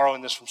myself. I'm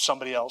borrowing this from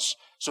somebody else.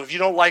 So if you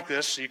don't like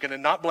this, you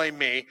can not blame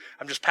me.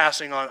 I'm just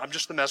passing on. I'm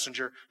just the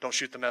messenger. Don't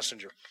shoot the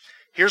messenger.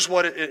 Here's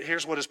what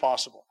is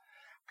possible.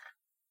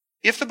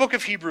 If the book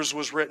of Hebrews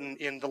was written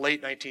in the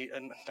late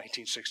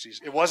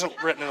 1960s, it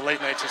wasn't written in the late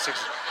 1960s.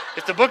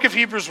 If the book of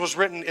Hebrews was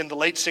written in the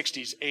late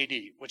 60s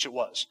AD, which it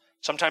was,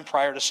 sometime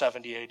prior to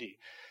 70 AD,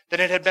 then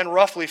it had been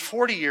roughly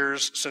 40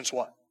 years since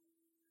what?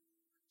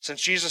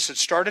 Since Jesus had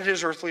started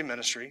his earthly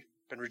ministry,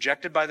 been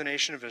rejected by the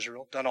nation of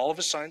Israel, done all of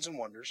his signs and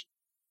wonders,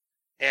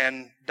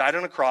 and died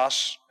on a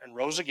cross and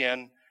rose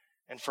again.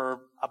 And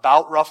for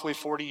about roughly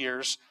 40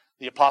 years,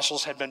 the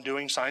apostles had been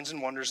doing signs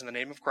and wonders in the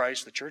name of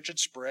Christ. The church had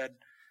spread.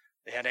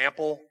 They had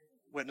ample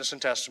witness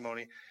and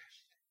testimony.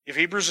 If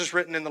Hebrews is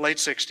written in the late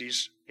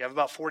 60s, you have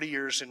about 40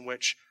 years in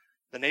which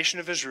the nation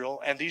of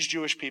Israel and these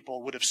Jewish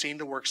people would have seen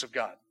the works of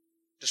God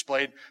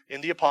displayed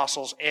in the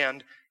apostles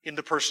and in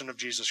the person of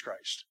Jesus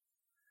Christ.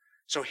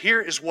 So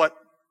here is what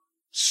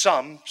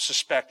some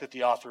suspect that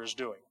the author is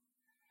doing.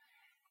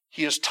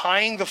 He is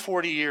tying the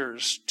 40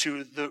 years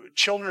to the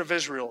children of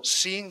Israel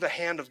seeing the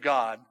hand of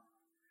God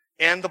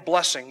and the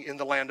blessing in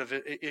the land of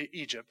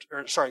Egypt,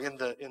 in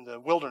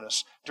the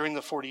wilderness during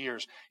the 40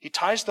 years. He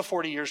ties the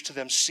 40 years to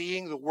them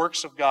seeing the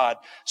works of God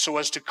so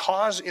as to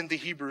cause in the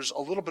Hebrews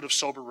a little bit of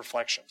sober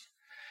reflection.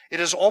 It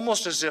is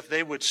almost as if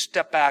they would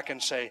step back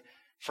and say,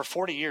 for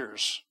 40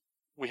 years,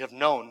 we have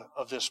known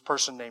of this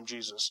person named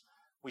Jesus.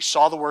 We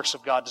saw the works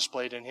of God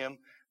displayed in him.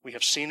 We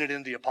have seen it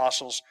in the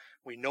apostles.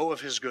 We know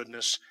of his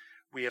goodness.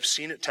 We have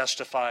seen it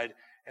testified.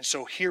 And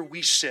so here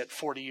we sit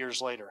 40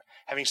 years later,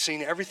 having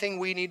seen everything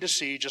we need to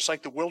see, just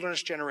like the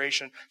wilderness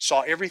generation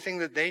saw everything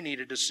that they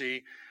needed to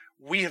see.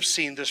 We have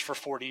seen this for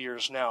 40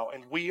 years now,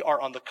 and we are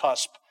on the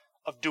cusp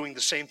of doing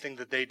the same thing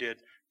that they did,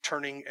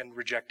 turning and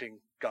rejecting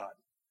God.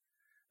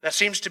 That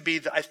seems to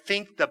be, I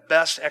think, the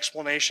best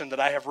explanation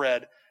that I have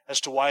read as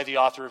to why the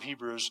author of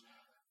Hebrews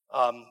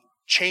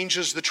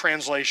changes the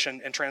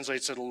translation and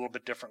translates it a little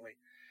bit differently.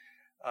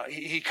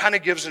 He kind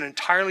of gives an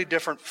entirely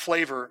different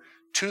flavor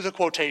to the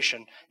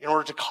quotation in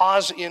order to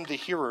cause in the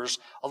hearers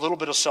a little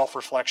bit of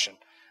self-reflection.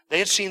 They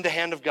had seen the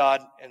hand of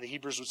God, and the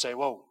Hebrews would say,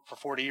 whoa, for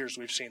 40 years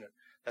we've seen it.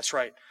 That's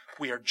right.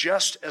 We are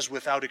just as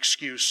without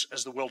excuse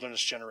as the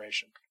wilderness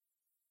generation.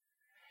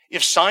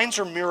 If signs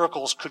or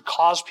miracles could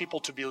cause people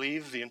to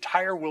believe, the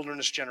entire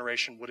wilderness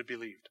generation would have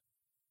believed.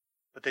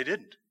 But they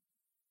didn't.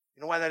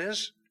 You know why that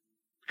is?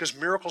 Because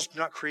miracles do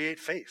not create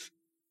faith.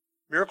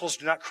 Miracles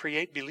do not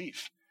create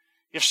belief.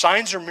 If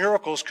signs or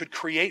miracles could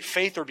create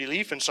faith or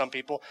belief in some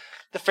people,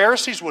 the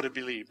Pharisees would have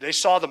believed. They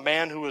saw the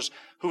man who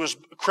was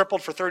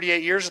crippled for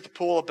 38 years at the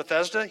pool of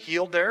Bethesda,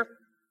 healed there.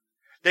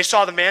 They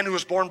saw the man who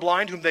was born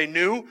blind, whom they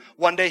knew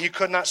one day he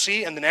could not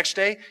see, and the next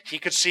day he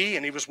could see,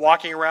 and he was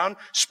walking around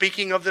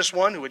speaking of this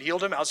one who had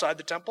healed him outside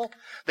the temple.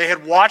 They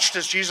had watched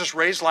as Jesus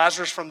raised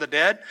Lazarus from the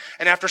dead,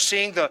 and after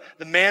seeing the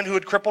man who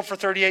had crippled for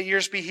 38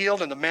 years be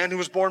healed, and the man who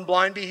was born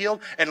blind be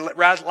healed, and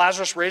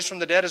Lazarus raised from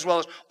the dead, as well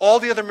as all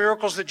the other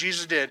miracles that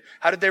Jesus did,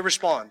 how did they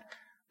respond?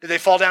 Did they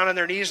fall down on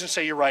their knees and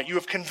say, you're right, you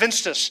have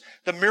convinced us.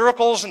 The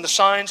miracles and the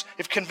signs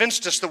have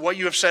convinced us that what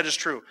you have said is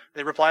true.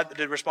 Did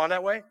they respond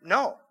that way?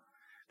 No.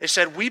 They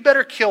said, we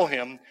better kill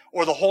him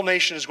or the whole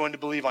nation is going to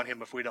believe on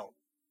him if we don't.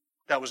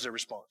 That was their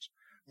response.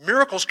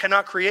 Miracles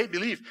cannot create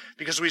belief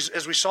because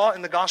as we saw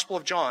in the Gospel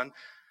of John,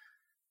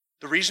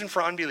 the reason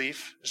for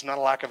unbelief is not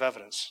a lack of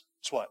evidence.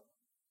 It's what?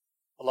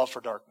 A love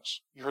for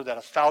darkness. You heard that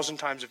 1,000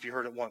 times if you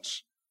heard it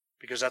once,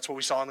 because that's what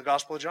we saw in the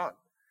Gospel of John.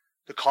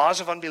 The cause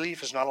of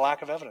unbelief is not a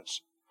lack of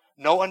evidence.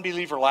 No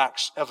unbeliever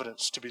lacks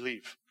evidence to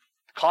believe.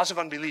 The cause of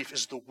unbelief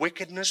is the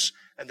wickedness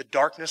and the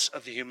darkness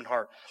of the human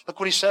heart. Look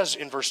what he says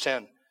in verse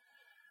 10.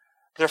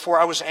 Therefore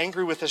I was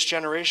angry with this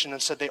generation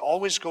and said, they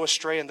always go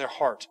astray in their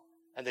heart,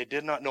 and they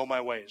did not know my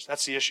ways.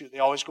 That's the issue. They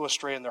always go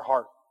astray in their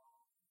heart.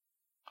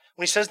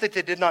 When he says that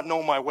they did not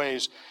know my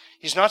ways,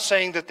 he's not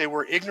saying that they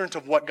were ignorant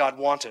of what God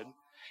wanted.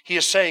 He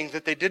is saying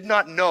that they did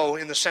not know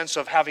in the sense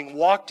of having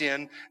walked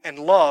in and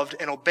loved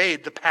and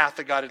obeyed the path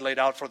that God had laid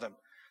out for them.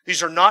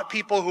 These are not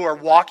people who are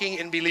walking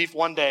in belief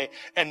one day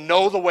and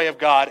know the way of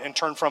God and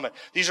turn from it.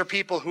 These are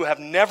people who have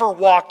never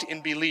walked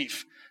in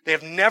belief. They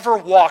have never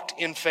walked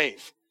in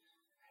faith.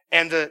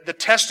 And the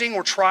testing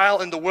or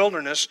trial in the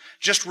wilderness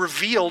just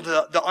revealed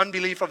the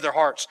unbelief of their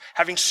hearts.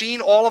 Having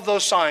seen all of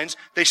those signs,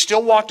 they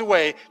still walked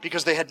away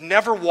because they had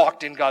never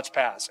walked in God's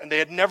paths, and they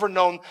had never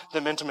known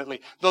them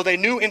intimately. Though they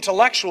knew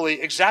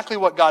intellectually exactly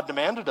what God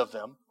demanded of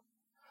them,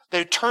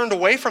 they turned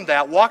away from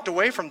that, walked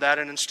away from that,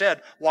 and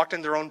instead walked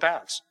in their own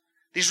paths.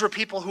 These were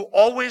people who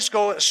always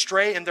go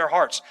astray in their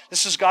hearts.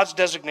 This is God's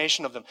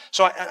designation of them.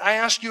 So I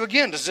ask you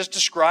again, does this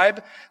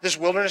describe this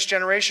wilderness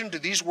generation? Do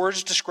these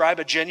words describe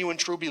a genuine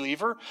true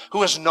believer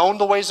who has known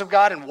the ways of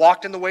God and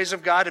walked in the ways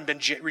of God and been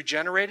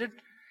regenerated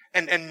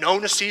and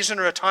known a season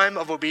or a time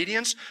of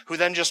obedience, who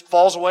then just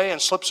falls away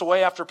and slips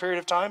away after a period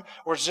of time?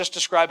 Or does this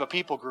describe a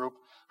people group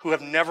who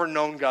have never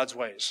known God's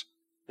ways?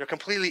 They're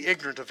completely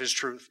ignorant of His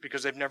truth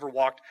because they've never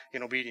walked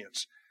in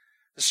obedience.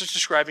 This is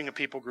describing a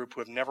people group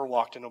who have never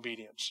walked in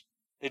obedience.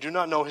 They do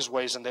not know His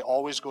ways, and they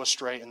always go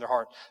astray in their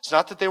heart. It's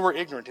not that they were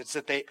ignorant. It's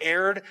that they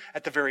erred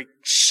at the very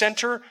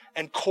center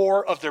and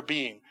core of their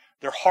being.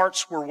 Their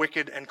hearts were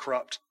wicked and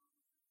corrupt.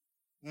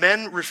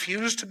 Men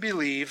refuse to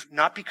believe,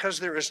 not because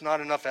there is not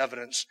enough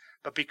evidence,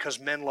 but because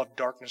men love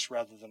darkness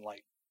rather than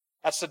light.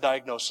 That's the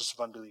diagnosis of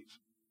unbelief.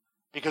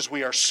 Because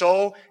we are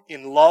so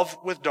in love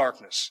with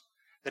darkness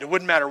that it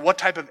wouldn't matter what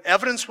type of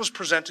evidence was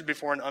presented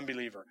before an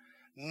unbeliever.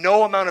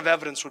 No amount of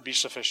evidence would be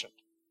sufficient.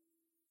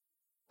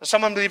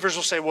 Some unbelievers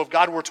will say, well, if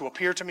God were to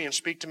appear to me and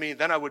speak to me,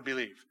 then I would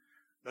believe.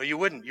 No, you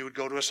wouldn't. You would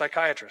go to a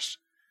psychiatrist.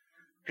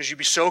 Because you'd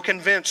be so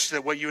convinced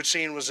that what you had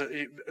seen was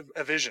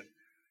a vision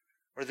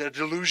or the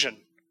delusion.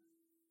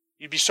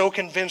 You'd be so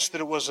convinced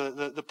that it was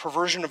the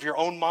perversion of your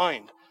own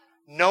mind.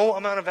 No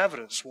amount of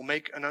evidence will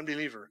make an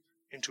unbeliever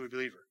into a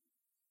believer.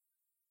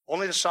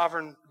 Only the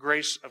sovereign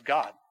grace of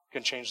God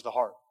can change the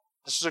heart.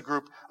 This is a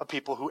group of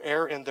people who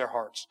err in their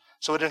hearts.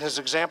 So it is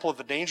an example of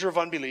the danger of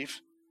unbelief,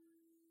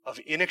 of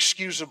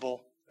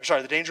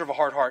the danger of a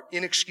hard heart,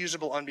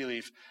 inexcusable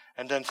unbelief.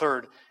 And then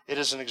third, it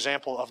is an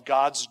example of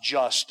God's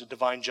just,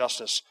 divine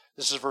justice.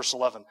 This is verse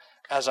 11.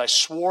 As I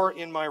swore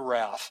in my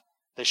wrath,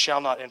 they shall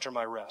not enter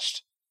my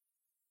rest.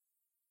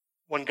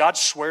 When God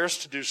swears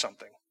to do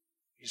something,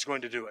 He's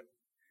going to do it.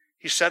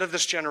 He said of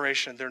this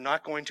generation, they're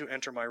not going to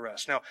enter my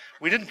rest. Now,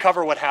 we didn't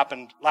cover what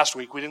happened last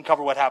week. We didn't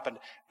cover what happened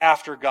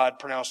after God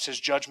pronounced His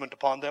judgment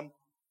upon them.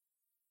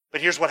 But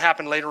here's what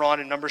happened later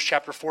on in Numbers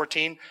chapter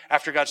 14,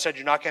 after God said,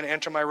 you're not going to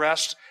enter my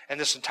rest, and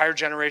this entire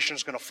generation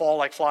is going to fall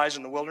like flies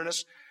in the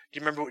wilderness. Do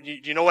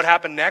you know what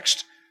happened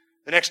next?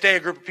 The next day, a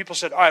group of people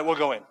said, all right, we'll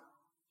go in.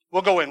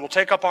 We'll go in. We'll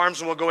take up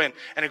arms and we'll go in.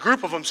 And a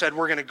group of them said,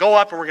 we're going to go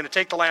up and we're going to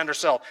take the land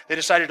ourselves. They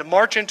decided to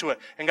march into it.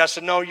 And God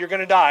said, no, you're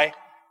going to die.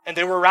 And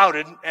they were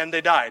routed and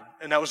they died.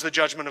 And that was the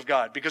judgment of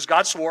God, because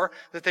God swore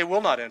that they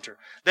will not enter.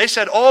 They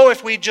said, oh,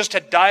 if we just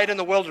had died in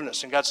the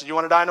wilderness. And God said, you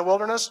want to die in the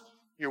wilderness?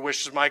 Your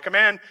wish is my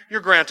command.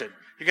 You're granted.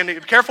 You're going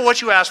to be careful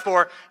what you ask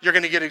for. You're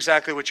going to get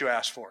exactly what you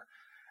asked for.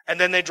 And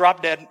then they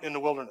dropped dead in the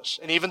wilderness.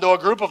 And even though a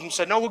group of them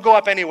said, no, we'll go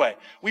up anyway.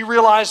 We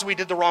realized we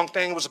did the wrong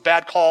thing. It was a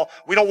bad call.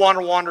 We don't want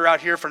to wander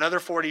out here for another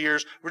 40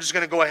 years. We're just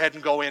going to go ahead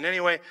and go in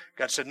anyway.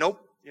 God said,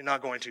 nope, you're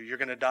not going to. You're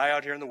going to die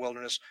out here in the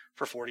wilderness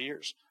for 40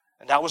 years.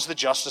 And that was the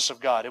justice of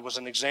God. It was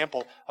an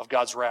example of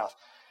God's wrath.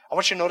 I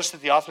want you to notice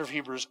that the author of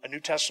Hebrews, a New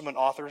Testament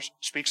author,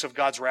 speaks of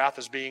God's wrath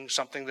as being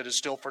something that is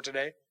still for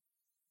today.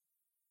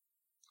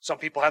 Some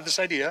people have this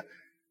idea,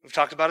 we've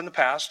talked about in the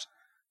past,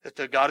 that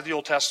the God of the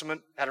Old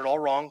Testament had it all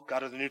wrong.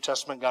 God of the New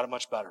Testament got it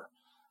much better.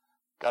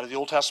 God of the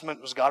Old Testament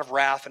was a God of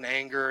wrath and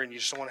anger, and you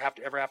just don't want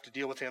to ever have to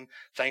deal with Him.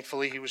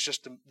 Thankfully, He was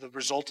just the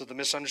result of the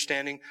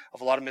misunderstanding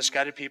of a lot of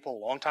misguided people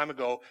a long time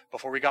ago,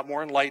 before we got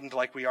more enlightened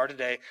like we are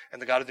today. And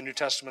the God of the New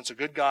Testament's a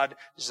good God,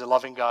 He's a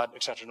loving God,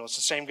 etc. No, it's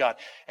the same God.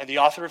 And the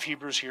author of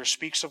Hebrews here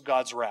speaks of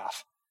God's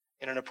wrath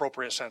in an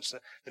appropriate sense.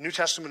 The New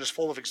Testament is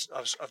full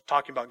of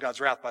talking about God's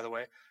wrath, by the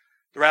way.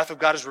 The wrath of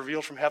God is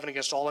revealed from heaven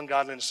against all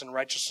ungodliness and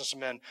unrighteousness of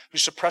men who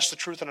suppress the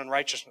truth in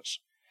unrighteousness.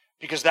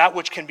 Because that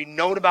which can be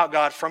known about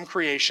God from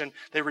creation,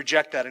 they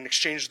reject that and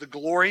exchange the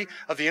glory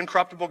of the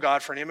incorruptible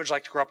God for an image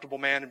like the corruptible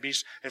man and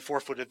beasts and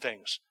four-footed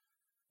things.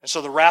 And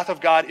so the wrath of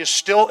God is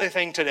still a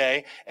thing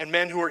today, and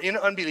men who are in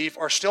unbelief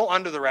are still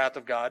under the wrath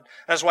of God.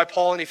 That's why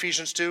Paul in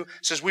Ephesians 2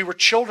 says we were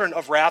children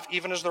of wrath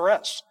even as the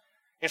rest.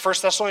 In 1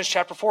 Thessalonians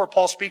chapter 4,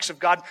 Paul speaks of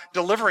God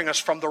delivering us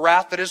from the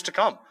wrath that is to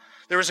come.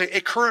 There is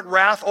a current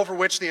wrath over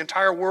which the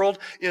entire world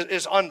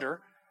is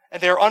under.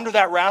 And they are under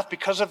that wrath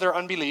because of their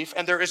unbelief.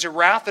 And there is a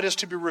wrath that is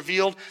to be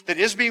revealed, that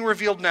is being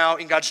revealed now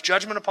in God's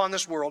judgment upon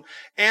this world.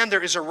 And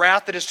there is a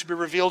wrath that is to be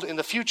revealed in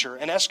the future,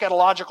 an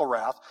eschatological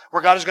wrath,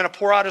 where God is going to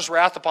pour out His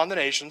wrath upon the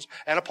nations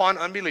and upon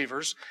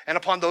unbelievers and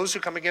upon those who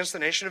come against the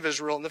nation of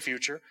Israel in the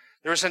future.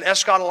 There is an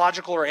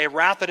eschatological, or a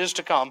wrath that is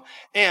to come.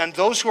 And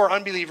those who are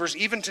unbelievers,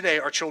 even today,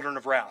 are children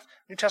of wrath.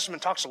 The New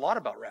Testament talks a lot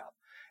about wrath.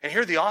 And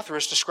here the author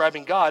is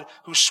describing God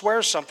who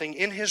swears something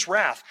in his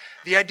wrath.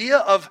 The idea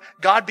of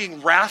God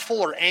being wrathful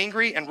or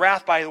angry, and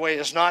wrath, by the way,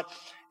 it's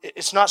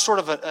not sort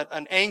of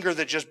an anger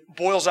that just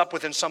boils up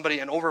within somebody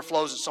and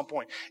overflows at some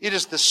point. It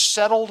is the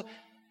settled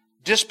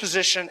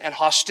disposition and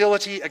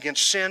hostility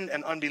against sin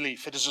and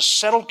unbelief. It is a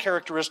settled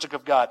characteristic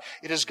of God.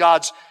 It is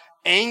God's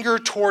anger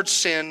towards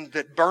sin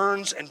that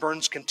burns and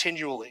burns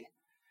continually.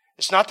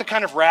 It's not the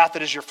kind of wrath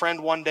that is your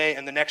friend one day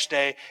and the next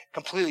day,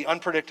 completely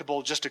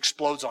unpredictable, just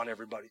explodes on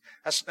everybody.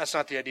 That's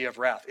not the idea of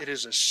wrath. It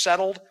is a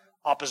settled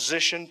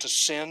opposition to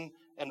sin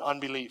and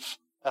unbelief.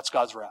 That's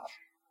God's wrath.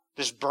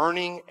 This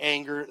burning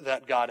anger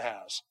that God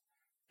has.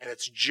 And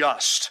it's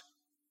just.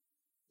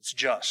 It's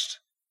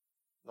just.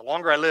 The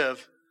longer I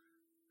live,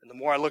 and the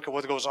more I look at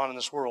what goes on in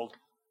this world,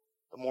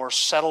 the more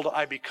settled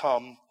I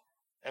become,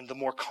 and the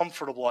more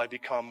comfortable I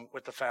become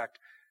with the fact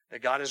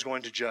that God is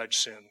going to judge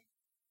sin.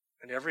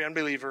 And every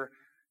unbeliever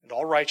and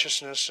all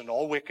righteousness and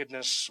all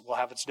wickedness will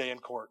have its day in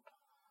court.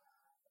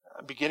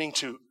 I'm beginning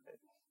to,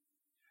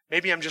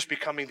 maybe I'm just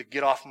becoming the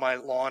get off my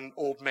lawn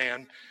old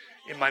man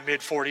in my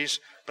mid-40s,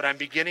 but I'm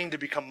beginning to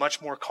become much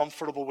more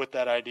comfortable with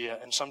that idea.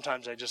 And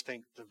sometimes I just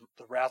think the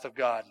wrath of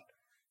God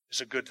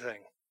is a good thing.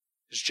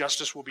 His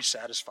justice will be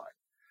satisfied.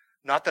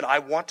 Not that I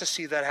want to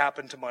see that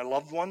happen to my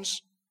loved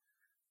ones,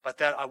 but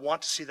that I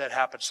want to see that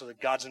happen so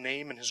that God's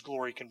name and His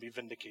glory can be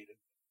vindicated.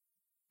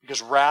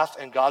 Because wrath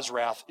and God's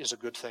wrath is a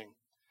good thing.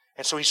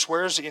 And so He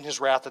swears in His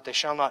wrath that they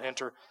shall not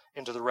enter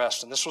into the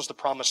rest. And this was the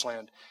promised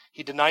land.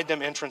 He denied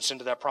them entrance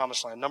into that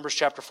promised land. Numbers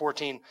chapter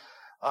 14,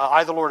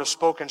 I the Lord have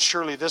spoken,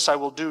 surely this I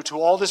will do to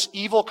all this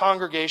evil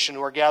congregation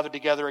who are gathered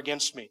together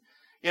against me.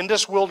 In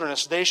this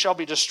wilderness they shall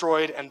be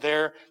destroyed, and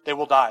there they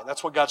will die.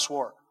 That's what God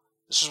swore.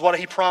 This is what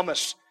He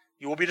promised.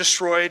 You will be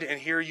destroyed,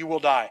 and here you will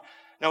die.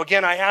 Now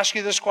again, I ask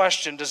you this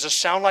question. Does this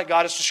sound like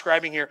God is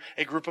describing here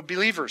a group of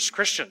believers,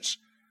 Christians?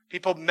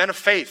 People, men of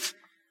faith,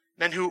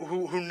 men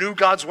who knew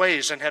God's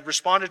ways and had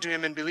responded to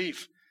Him in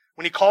belief.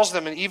 When He calls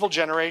them an evil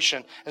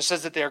generation and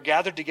says that they are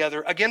gathered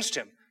together against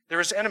Him, they're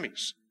His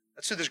enemies.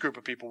 That's who this group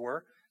of people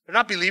were. They're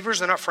not believers.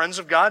 They're not friends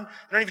of God.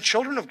 They're not even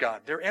children of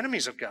God. They're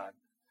enemies of God.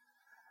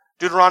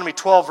 Deuteronomy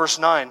 12, verse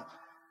 9,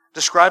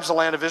 describes the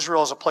land of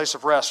Israel as a place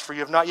of rest, for you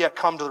have not yet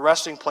come to the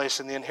resting place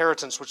in the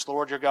inheritance which the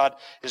Lord your God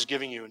is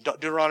giving you. In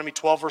Deuteronomy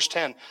 12, verse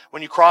 10,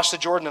 when you cross the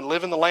Jordan and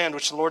live in the land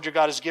which the Lord your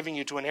God is giving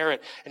you to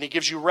inherit, and He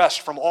gives you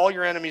rest from all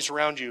your enemies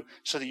around you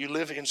so that you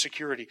live in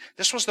security.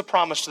 This was the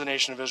promise to the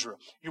nation of Israel.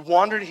 You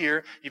wandered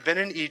here, you've been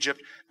in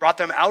Egypt, brought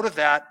them out of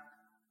that.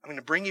 I'm going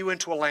to bring you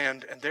into a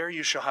land, and there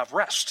you shall have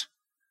rest.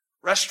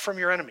 Rest from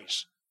your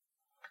enemies.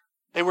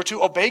 They were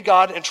to obey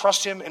God and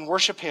trust Him and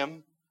worship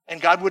Him, and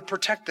God would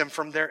protect them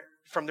from their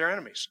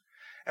enemies.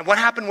 And what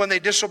happened when they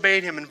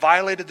disobeyed Him and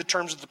violated the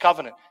terms of the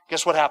covenant?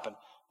 Guess what happened?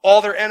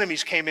 All their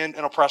enemies came in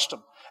and oppressed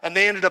them. And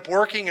they ended up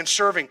working and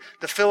serving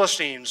the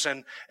Philistines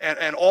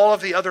and all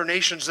of the other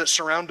nations that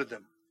surrounded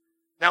them.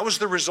 That was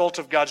the result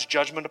of God's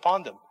judgment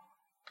upon them.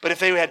 But if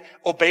they had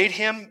obeyed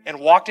Him and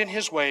walked in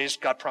His ways,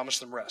 God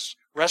promised them rest.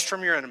 Rest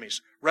from your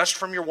enemies. Rest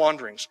from your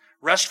wanderings.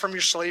 Rest from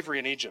your slavery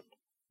in Egypt.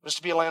 It was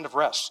to be a land of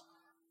rest.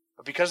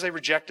 But because they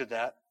rejected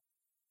that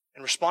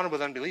and responded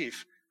with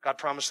unbelief, God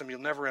promised them, you'll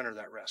never enter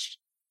that rest.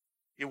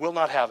 You will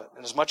not have it.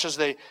 And as much as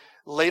they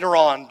later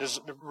on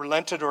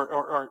relented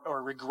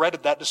or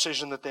regretted that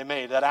decision that they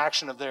made, that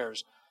action of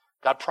theirs,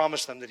 God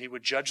promised them that He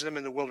would judge them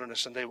in the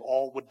wilderness and they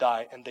all would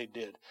die, and they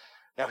did.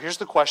 Now here's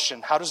the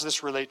question. How does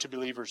this relate to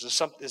believers?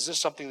 Is this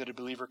something that a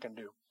believer can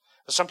do?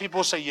 Some people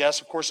will say,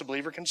 yes, of course a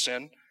believer can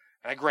sin.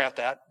 I grant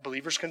that.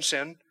 Believers can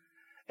sin,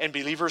 and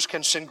believers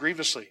can sin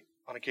grievously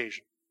on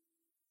occasion.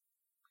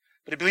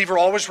 But a believer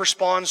always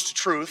responds to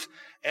truth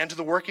and to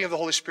the working of the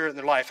Holy Spirit in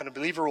their life. And a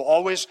believer will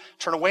always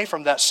turn away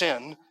from that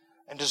sin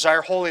and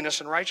desire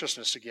holiness and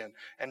righteousness again,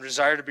 and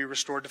desire to be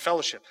restored to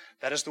fellowship.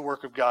 That is the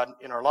work of God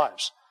in our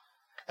lives.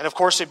 And of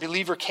course, a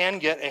believer can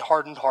get a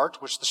hardened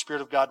heart, which the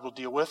Spirit of God will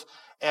deal with,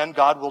 and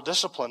God will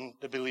discipline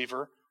the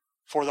believer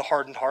for the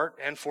hardened heart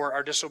and for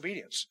our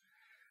disobedience.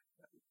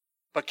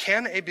 But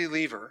can a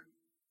believer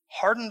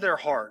harden their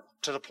heart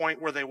to the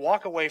point where they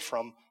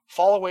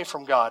fall away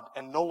from God,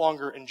 and no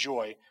longer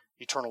enjoy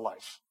eternal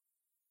life?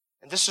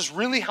 And this is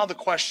really how the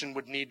question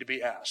would need to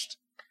be asked.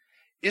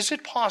 Is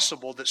it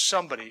possible that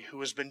somebody who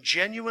has been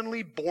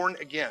genuinely born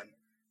again,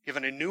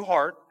 given a new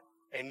heart,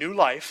 a new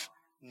life,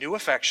 new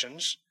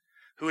affections,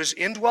 who is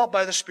indwelt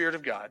by the Spirit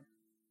of God,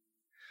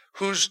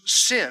 whose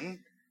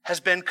sin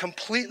has been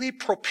completely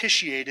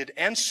propitiated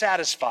and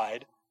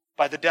satisfied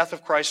by the death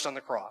of Christ on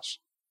the cross,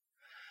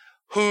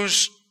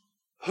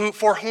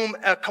 for whom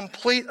a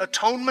complete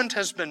atonement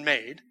has been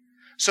made,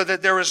 so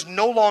that there is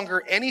no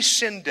longer any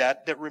sin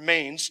debt that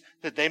remains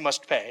that they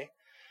must pay.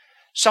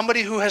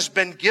 Somebody who has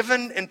been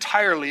given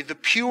entirely the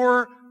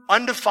pure,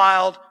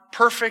 undefiled,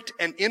 perfect,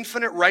 and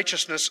infinite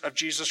righteousness of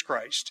Jesus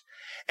Christ,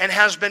 and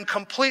has been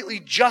completely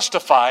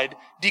justified,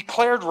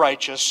 declared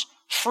righteous,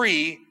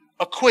 free,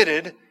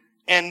 acquitted,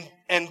 and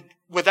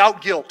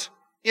without guilt,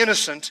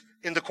 innocent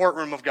in the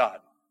courtroom of God.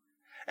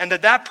 And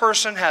that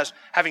person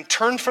having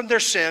turned from their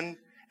sin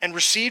and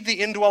received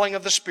the indwelling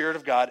of the Spirit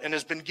of God and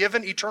has been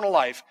given eternal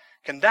life,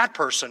 can that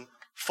person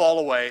fall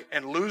away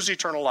and lose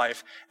eternal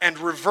life and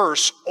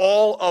reverse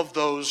all of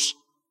those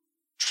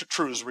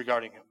truths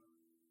regarding him?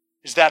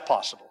 Is that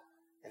possible?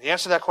 And the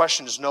answer to that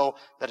question is no,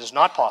 that is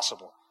not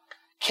possible.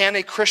 Can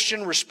a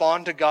Christian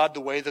respond to God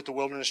the way that the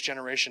wilderness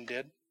generation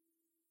did?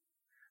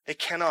 They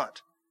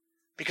cannot.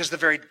 Because the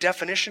very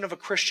definition of a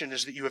Christian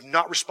is that you have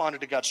not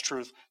responded to God's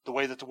truth the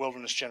way that the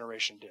wilderness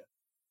generation did.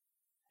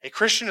 A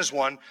Christian is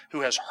one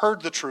who has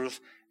heard the truth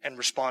and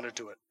responded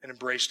to it and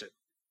embraced it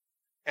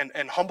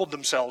and humbled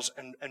themselves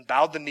and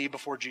bowed the knee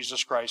before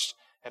Jesus Christ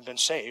and been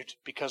saved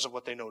because of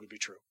what they know to be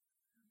true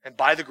and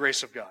by the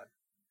grace of God.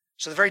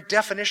 So the very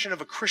definition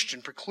of a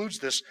Christian precludes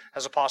this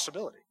as a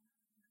possibility.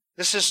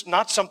 This is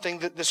not something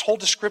that this whole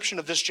description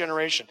of this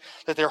generation,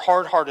 that they're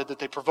hard-hearted, that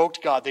they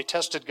provoked God, they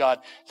tested God,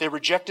 they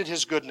rejected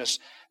His goodness,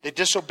 they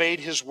disobeyed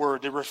His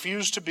word, they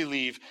refused to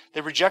believe, they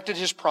rejected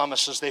His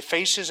promises, they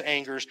face His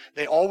angers,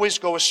 they always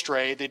go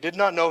astray, they did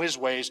not know His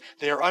ways,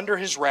 they are under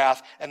His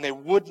wrath, and they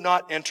would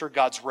not enter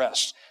God's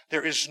rest.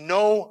 There is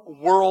no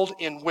world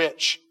in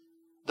which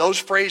those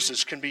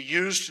phrases can be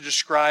used to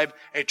describe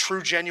a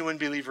true, genuine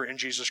believer in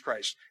Jesus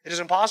Christ. It is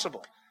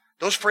impossible.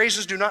 Those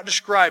phrases do not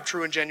describe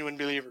true and genuine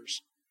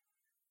believers.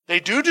 They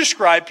do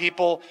describe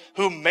people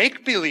who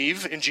make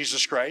believe in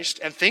Jesus Christ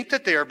and think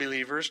that they are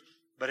believers,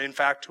 but in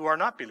fact who are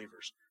not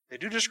believers. They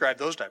do describe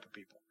those type of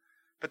people.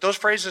 But those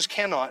phrases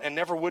cannot and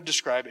never would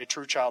describe a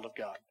true child of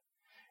God.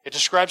 It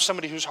describes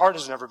somebody whose heart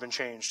has never been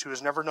changed, who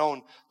has never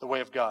known the way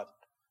of God.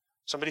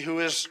 Somebody who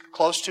is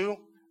close to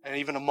and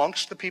even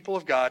amongst the people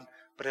of God,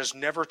 but has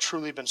never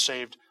truly been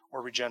saved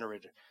or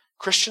regenerated.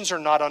 Christians are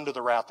not under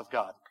the wrath of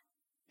God.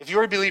 If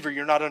you're a believer,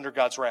 you're not under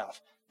God's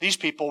wrath. These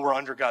people were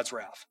under God's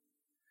wrath.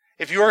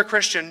 If you are a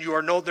Christian,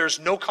 there's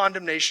no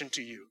condemnation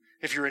to you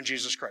if you're in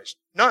Jesus Christ.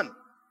 None.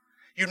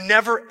 You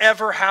never,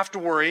 ever have to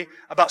worry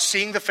about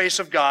seeing the face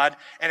of God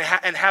and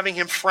having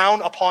Him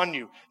frown upon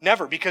you.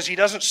 Never, because He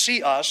doesn't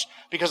see us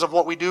because of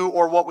what we do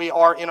or what we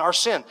are in our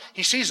sin.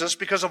 He sees us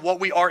because of what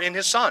we are in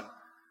His Son.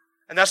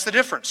 And that's the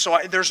difference. So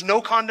there's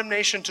no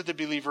condemnation to the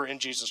believer in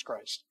Jesus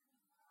Christ.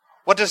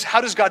 How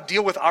does God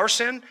deal with our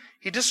sin?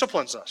 He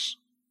disciplines us.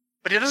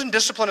 But He doesn't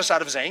discipline us out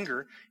of His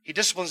anger. He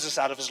disciplines us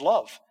out of His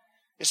love.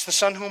 It's the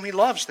Son whom He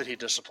loves that He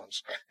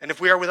disciplines. And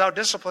if we are without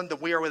discipline, then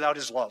we are without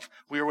His love.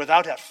 We are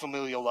without that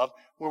familial love.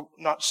 We're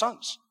not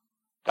sons.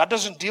 God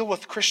doesn't deal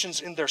with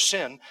Christians in their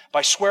sin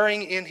by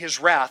swearing in His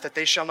wrath that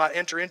they shall not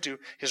enter into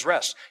His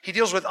rest. He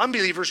deals with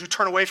unbelievers who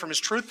turn away from His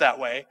truth that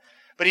way,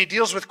 but He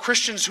deals with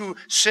Christians who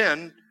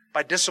sin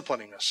by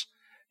disciplining us.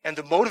 And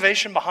the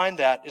motivation behind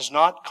that is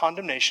not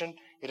condemnation,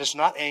 it is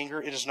not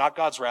anger, it is not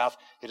God's wrath,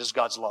 it is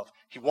God's love.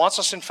 He wants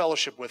us in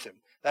fellowship with Him.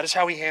 That is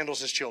how He handles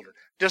His children.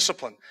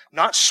 Discipline,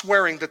 not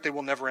swearing that they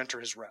will never enter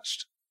His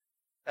rest.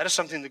 That is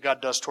something that God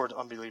does toward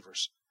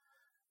unbelievers.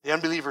 The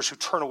unbelievers who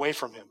turn away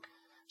from Him.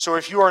 So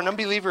if you are an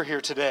unbeliever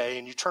here today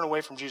and you turn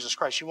away from Jesus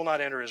Christ, you will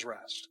not enter His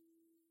rest.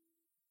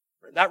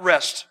 That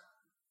rest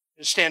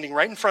is standing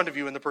right in front of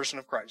you in the person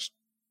of Christ.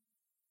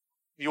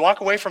 If you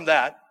walk away from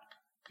that,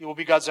 you will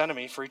be God's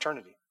enemy for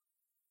eternity.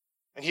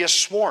 And He has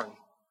sworn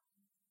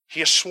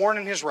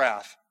in His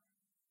wrath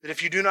that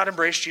if you do not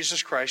embrace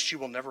Jesus Christ, you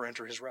will never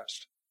enter His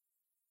rest.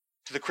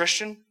 To the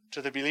Christian,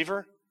 to the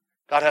believer,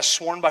 God has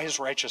sworn by His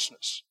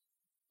righteousness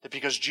that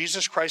because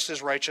Jesus Christ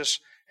is righteous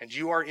and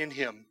you are in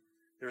Him,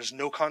 there is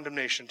no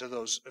condemnation to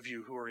those of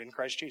you who are in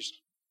Christ Jesus.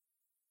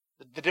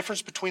 The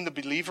difference between the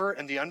believer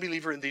and the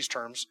unbeliever in these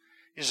terms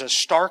is as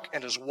stark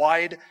and as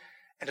wide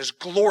and as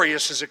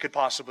glorious as it could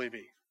possibly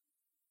be.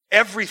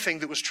 Everything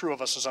that was true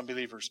of us as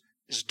unbelievers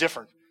is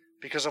different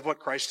because of what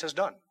Christ has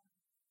done.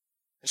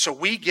 And so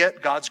we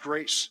get God's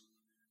grace,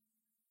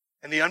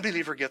 and the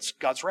unbeliever gets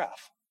God's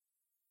wrath.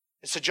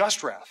 It's a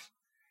just wrath.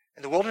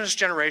 And the wilderness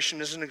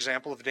generation is an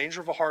example of the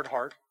danger of a hard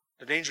heart,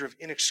 the danger of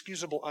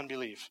inexcusable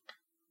unbelief,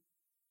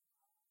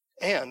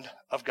 and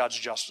of God's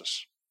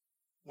justice,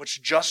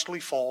 which justly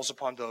falls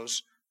upon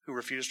those who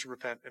refuse to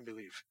repent and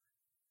believe.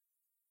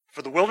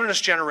 For the wilderness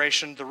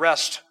generation, the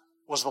rest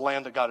was the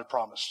land that God had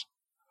promised.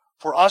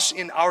 For us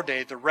in our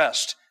day, the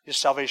rest is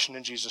salvation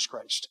in Jesus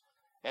Christ.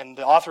 And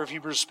the author of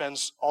Hebrews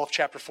spends all of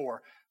chapter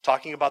 4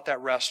 talking about that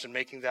rest and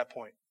making that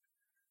point.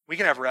 We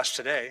can have rest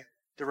today.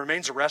 There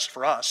remains a rest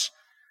for us,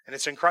 and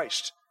it's in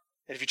Christ.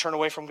 And if you turn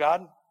away from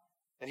God,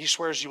 then He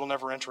swears you will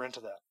never enter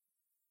into that.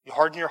 You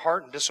harden your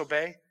heart and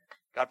disobey,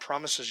 God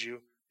promises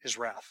you His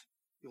wrath.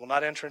 You will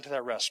not enter into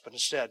that rest, but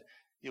instead,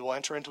 you will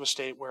enter into a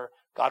state where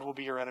God will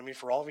be your enemy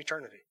for all of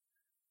eternity.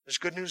 There's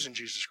good news in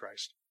Jesus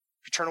Christ.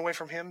 If you turn away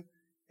from Him,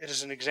 it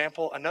is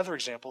another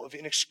example of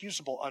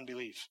inexcusable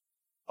unbelief,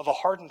 of a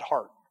hardened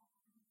heart,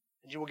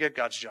 and you will get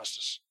God's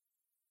justice.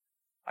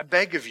 I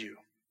beg of you,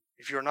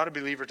 if you are not a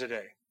believer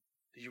today,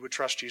 that you would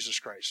trust Jesus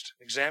Christ.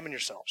 Examine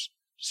yourselves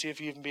to see if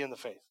you even be in the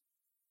faith.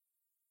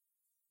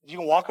 If you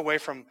can walk away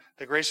from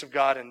the grace of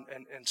God and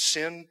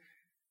sin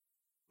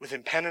with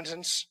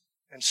impenitence,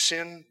 and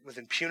sin with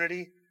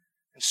impunity,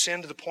 and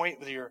sin to the point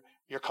where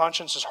your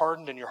conscience is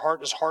hardened and your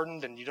heart is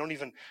hardened and you don't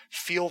even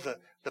feel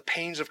the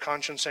pains of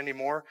conscience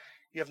anymore.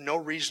 You have no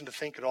reason to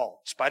think at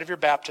all. In spite of your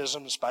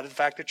baptism, in spite of the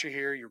fact that you're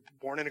here, you're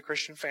born in a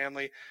Christian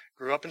family,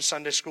 grew up in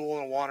Sunday school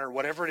in Awana, or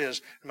whatever it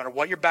is, no matter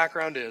what your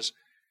background is,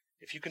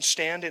 if you can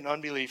stand in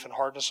unbelief and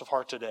hardness of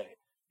heart today,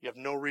 you have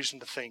no reason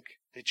to think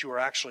that you are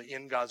actually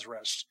in God's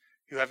rest.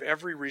 You have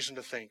every reason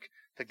to think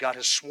that God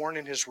has sworn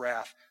in His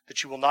wrath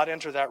that you will not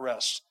enter that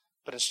rest,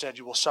 but instead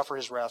you will suffer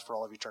His wrath for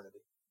all of eternity.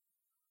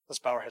 Let's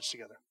bow our heads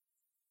together.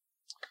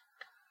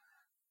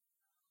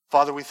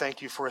 Father, we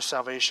thank You for a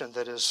salvation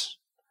that is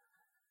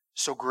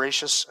so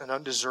gracious and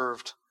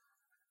undeserved,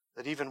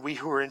 that even we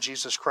who are in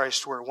Jesus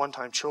Christ were at one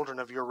time children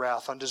of Your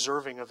wrath,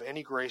 undeserving of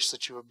any grace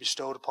that You have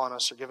bestowed upon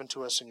us or given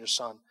to us in Your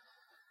Son.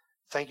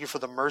 Thank You for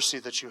the mercy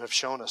that You have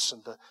shown us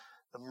and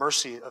the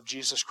mercy of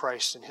Jesus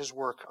Christ and His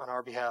work on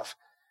our behalf.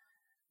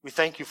 We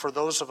thank You for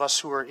those of us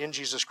who are in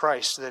Jesus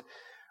Christ, that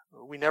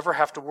we never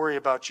have to worry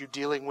about You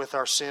dealing with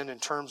our sin in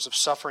terms of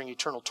suffering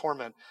eternal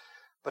torment,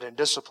 but in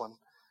discipline.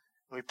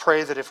 And we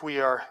pray that if we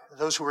are,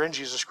 those who are in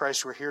Jesus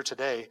Christ who are here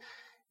today,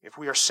 if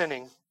we are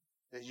sinning,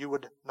 that You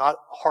would not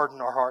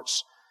harden our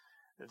hearts,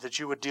 that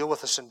You would deal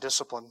with us in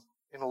discipline,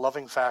 in a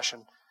loving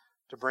fashion,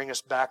 to bring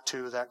us back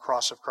to that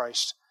cross of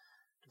Christ,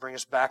 to bring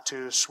us back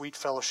to sweet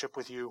fellowship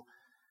with You.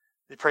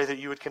 We pray that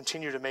You would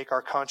continue to make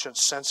our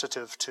conscience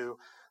sensitive to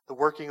the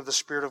working of the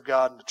Spirit of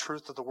God and the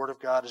truth of the Word of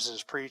God as it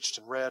is preached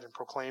and read and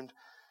proclaimed.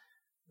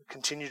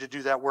 Continue to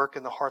do that work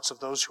in the hearts of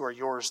those who are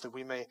Yours, that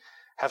we may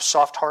have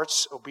soft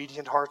hearts,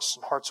 obedient hearts,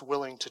 and hearts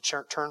willing to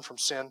turn from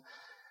sin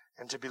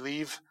and to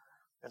believe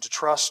and to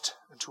trust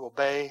and to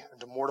obey and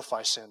to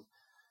mortify sin.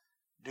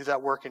 Do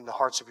that work in the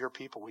hearts of Your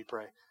people, we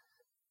pray.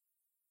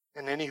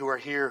 And any who are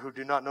here who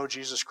do not know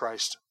Jesus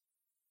Christ,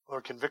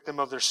 Lord, convict them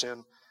of their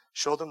sin,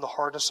 show them the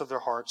hardness of their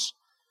hearts,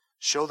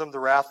 show them the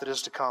wrath that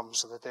is to come,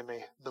 so that they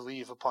may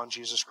believe upon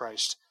Jesus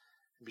Christ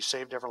and be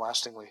saved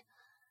everlastingly.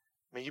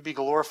 May You be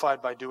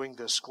glorified by doing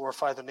this.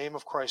 Glorify the name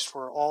of Christ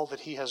for all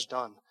that He has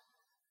done.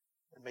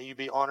 And may You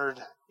be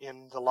honored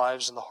in the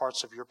lives and the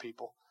hearts of Your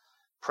people.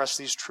 Press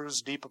these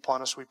truths deep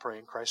upon us, we pray,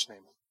 in Christ's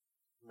name.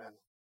 Amen.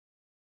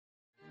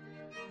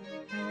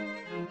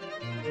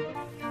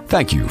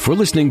 Thank you for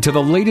listening to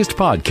the latest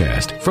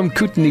podcast from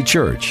Kootenai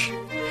Church.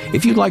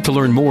 If you'd like to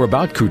learn more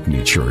about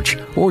Kootenai Church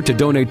or to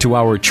donate to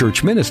our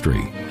church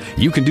ministry,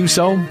 you can do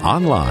so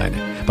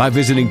online by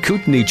visiting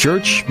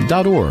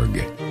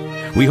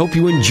kootenaichurch.org. We hope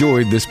you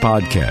enjoyed this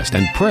podcast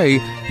and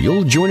pray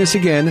you'll join us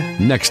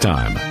again next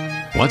time.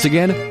 Once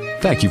again,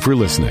 thank you for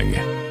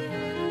listening.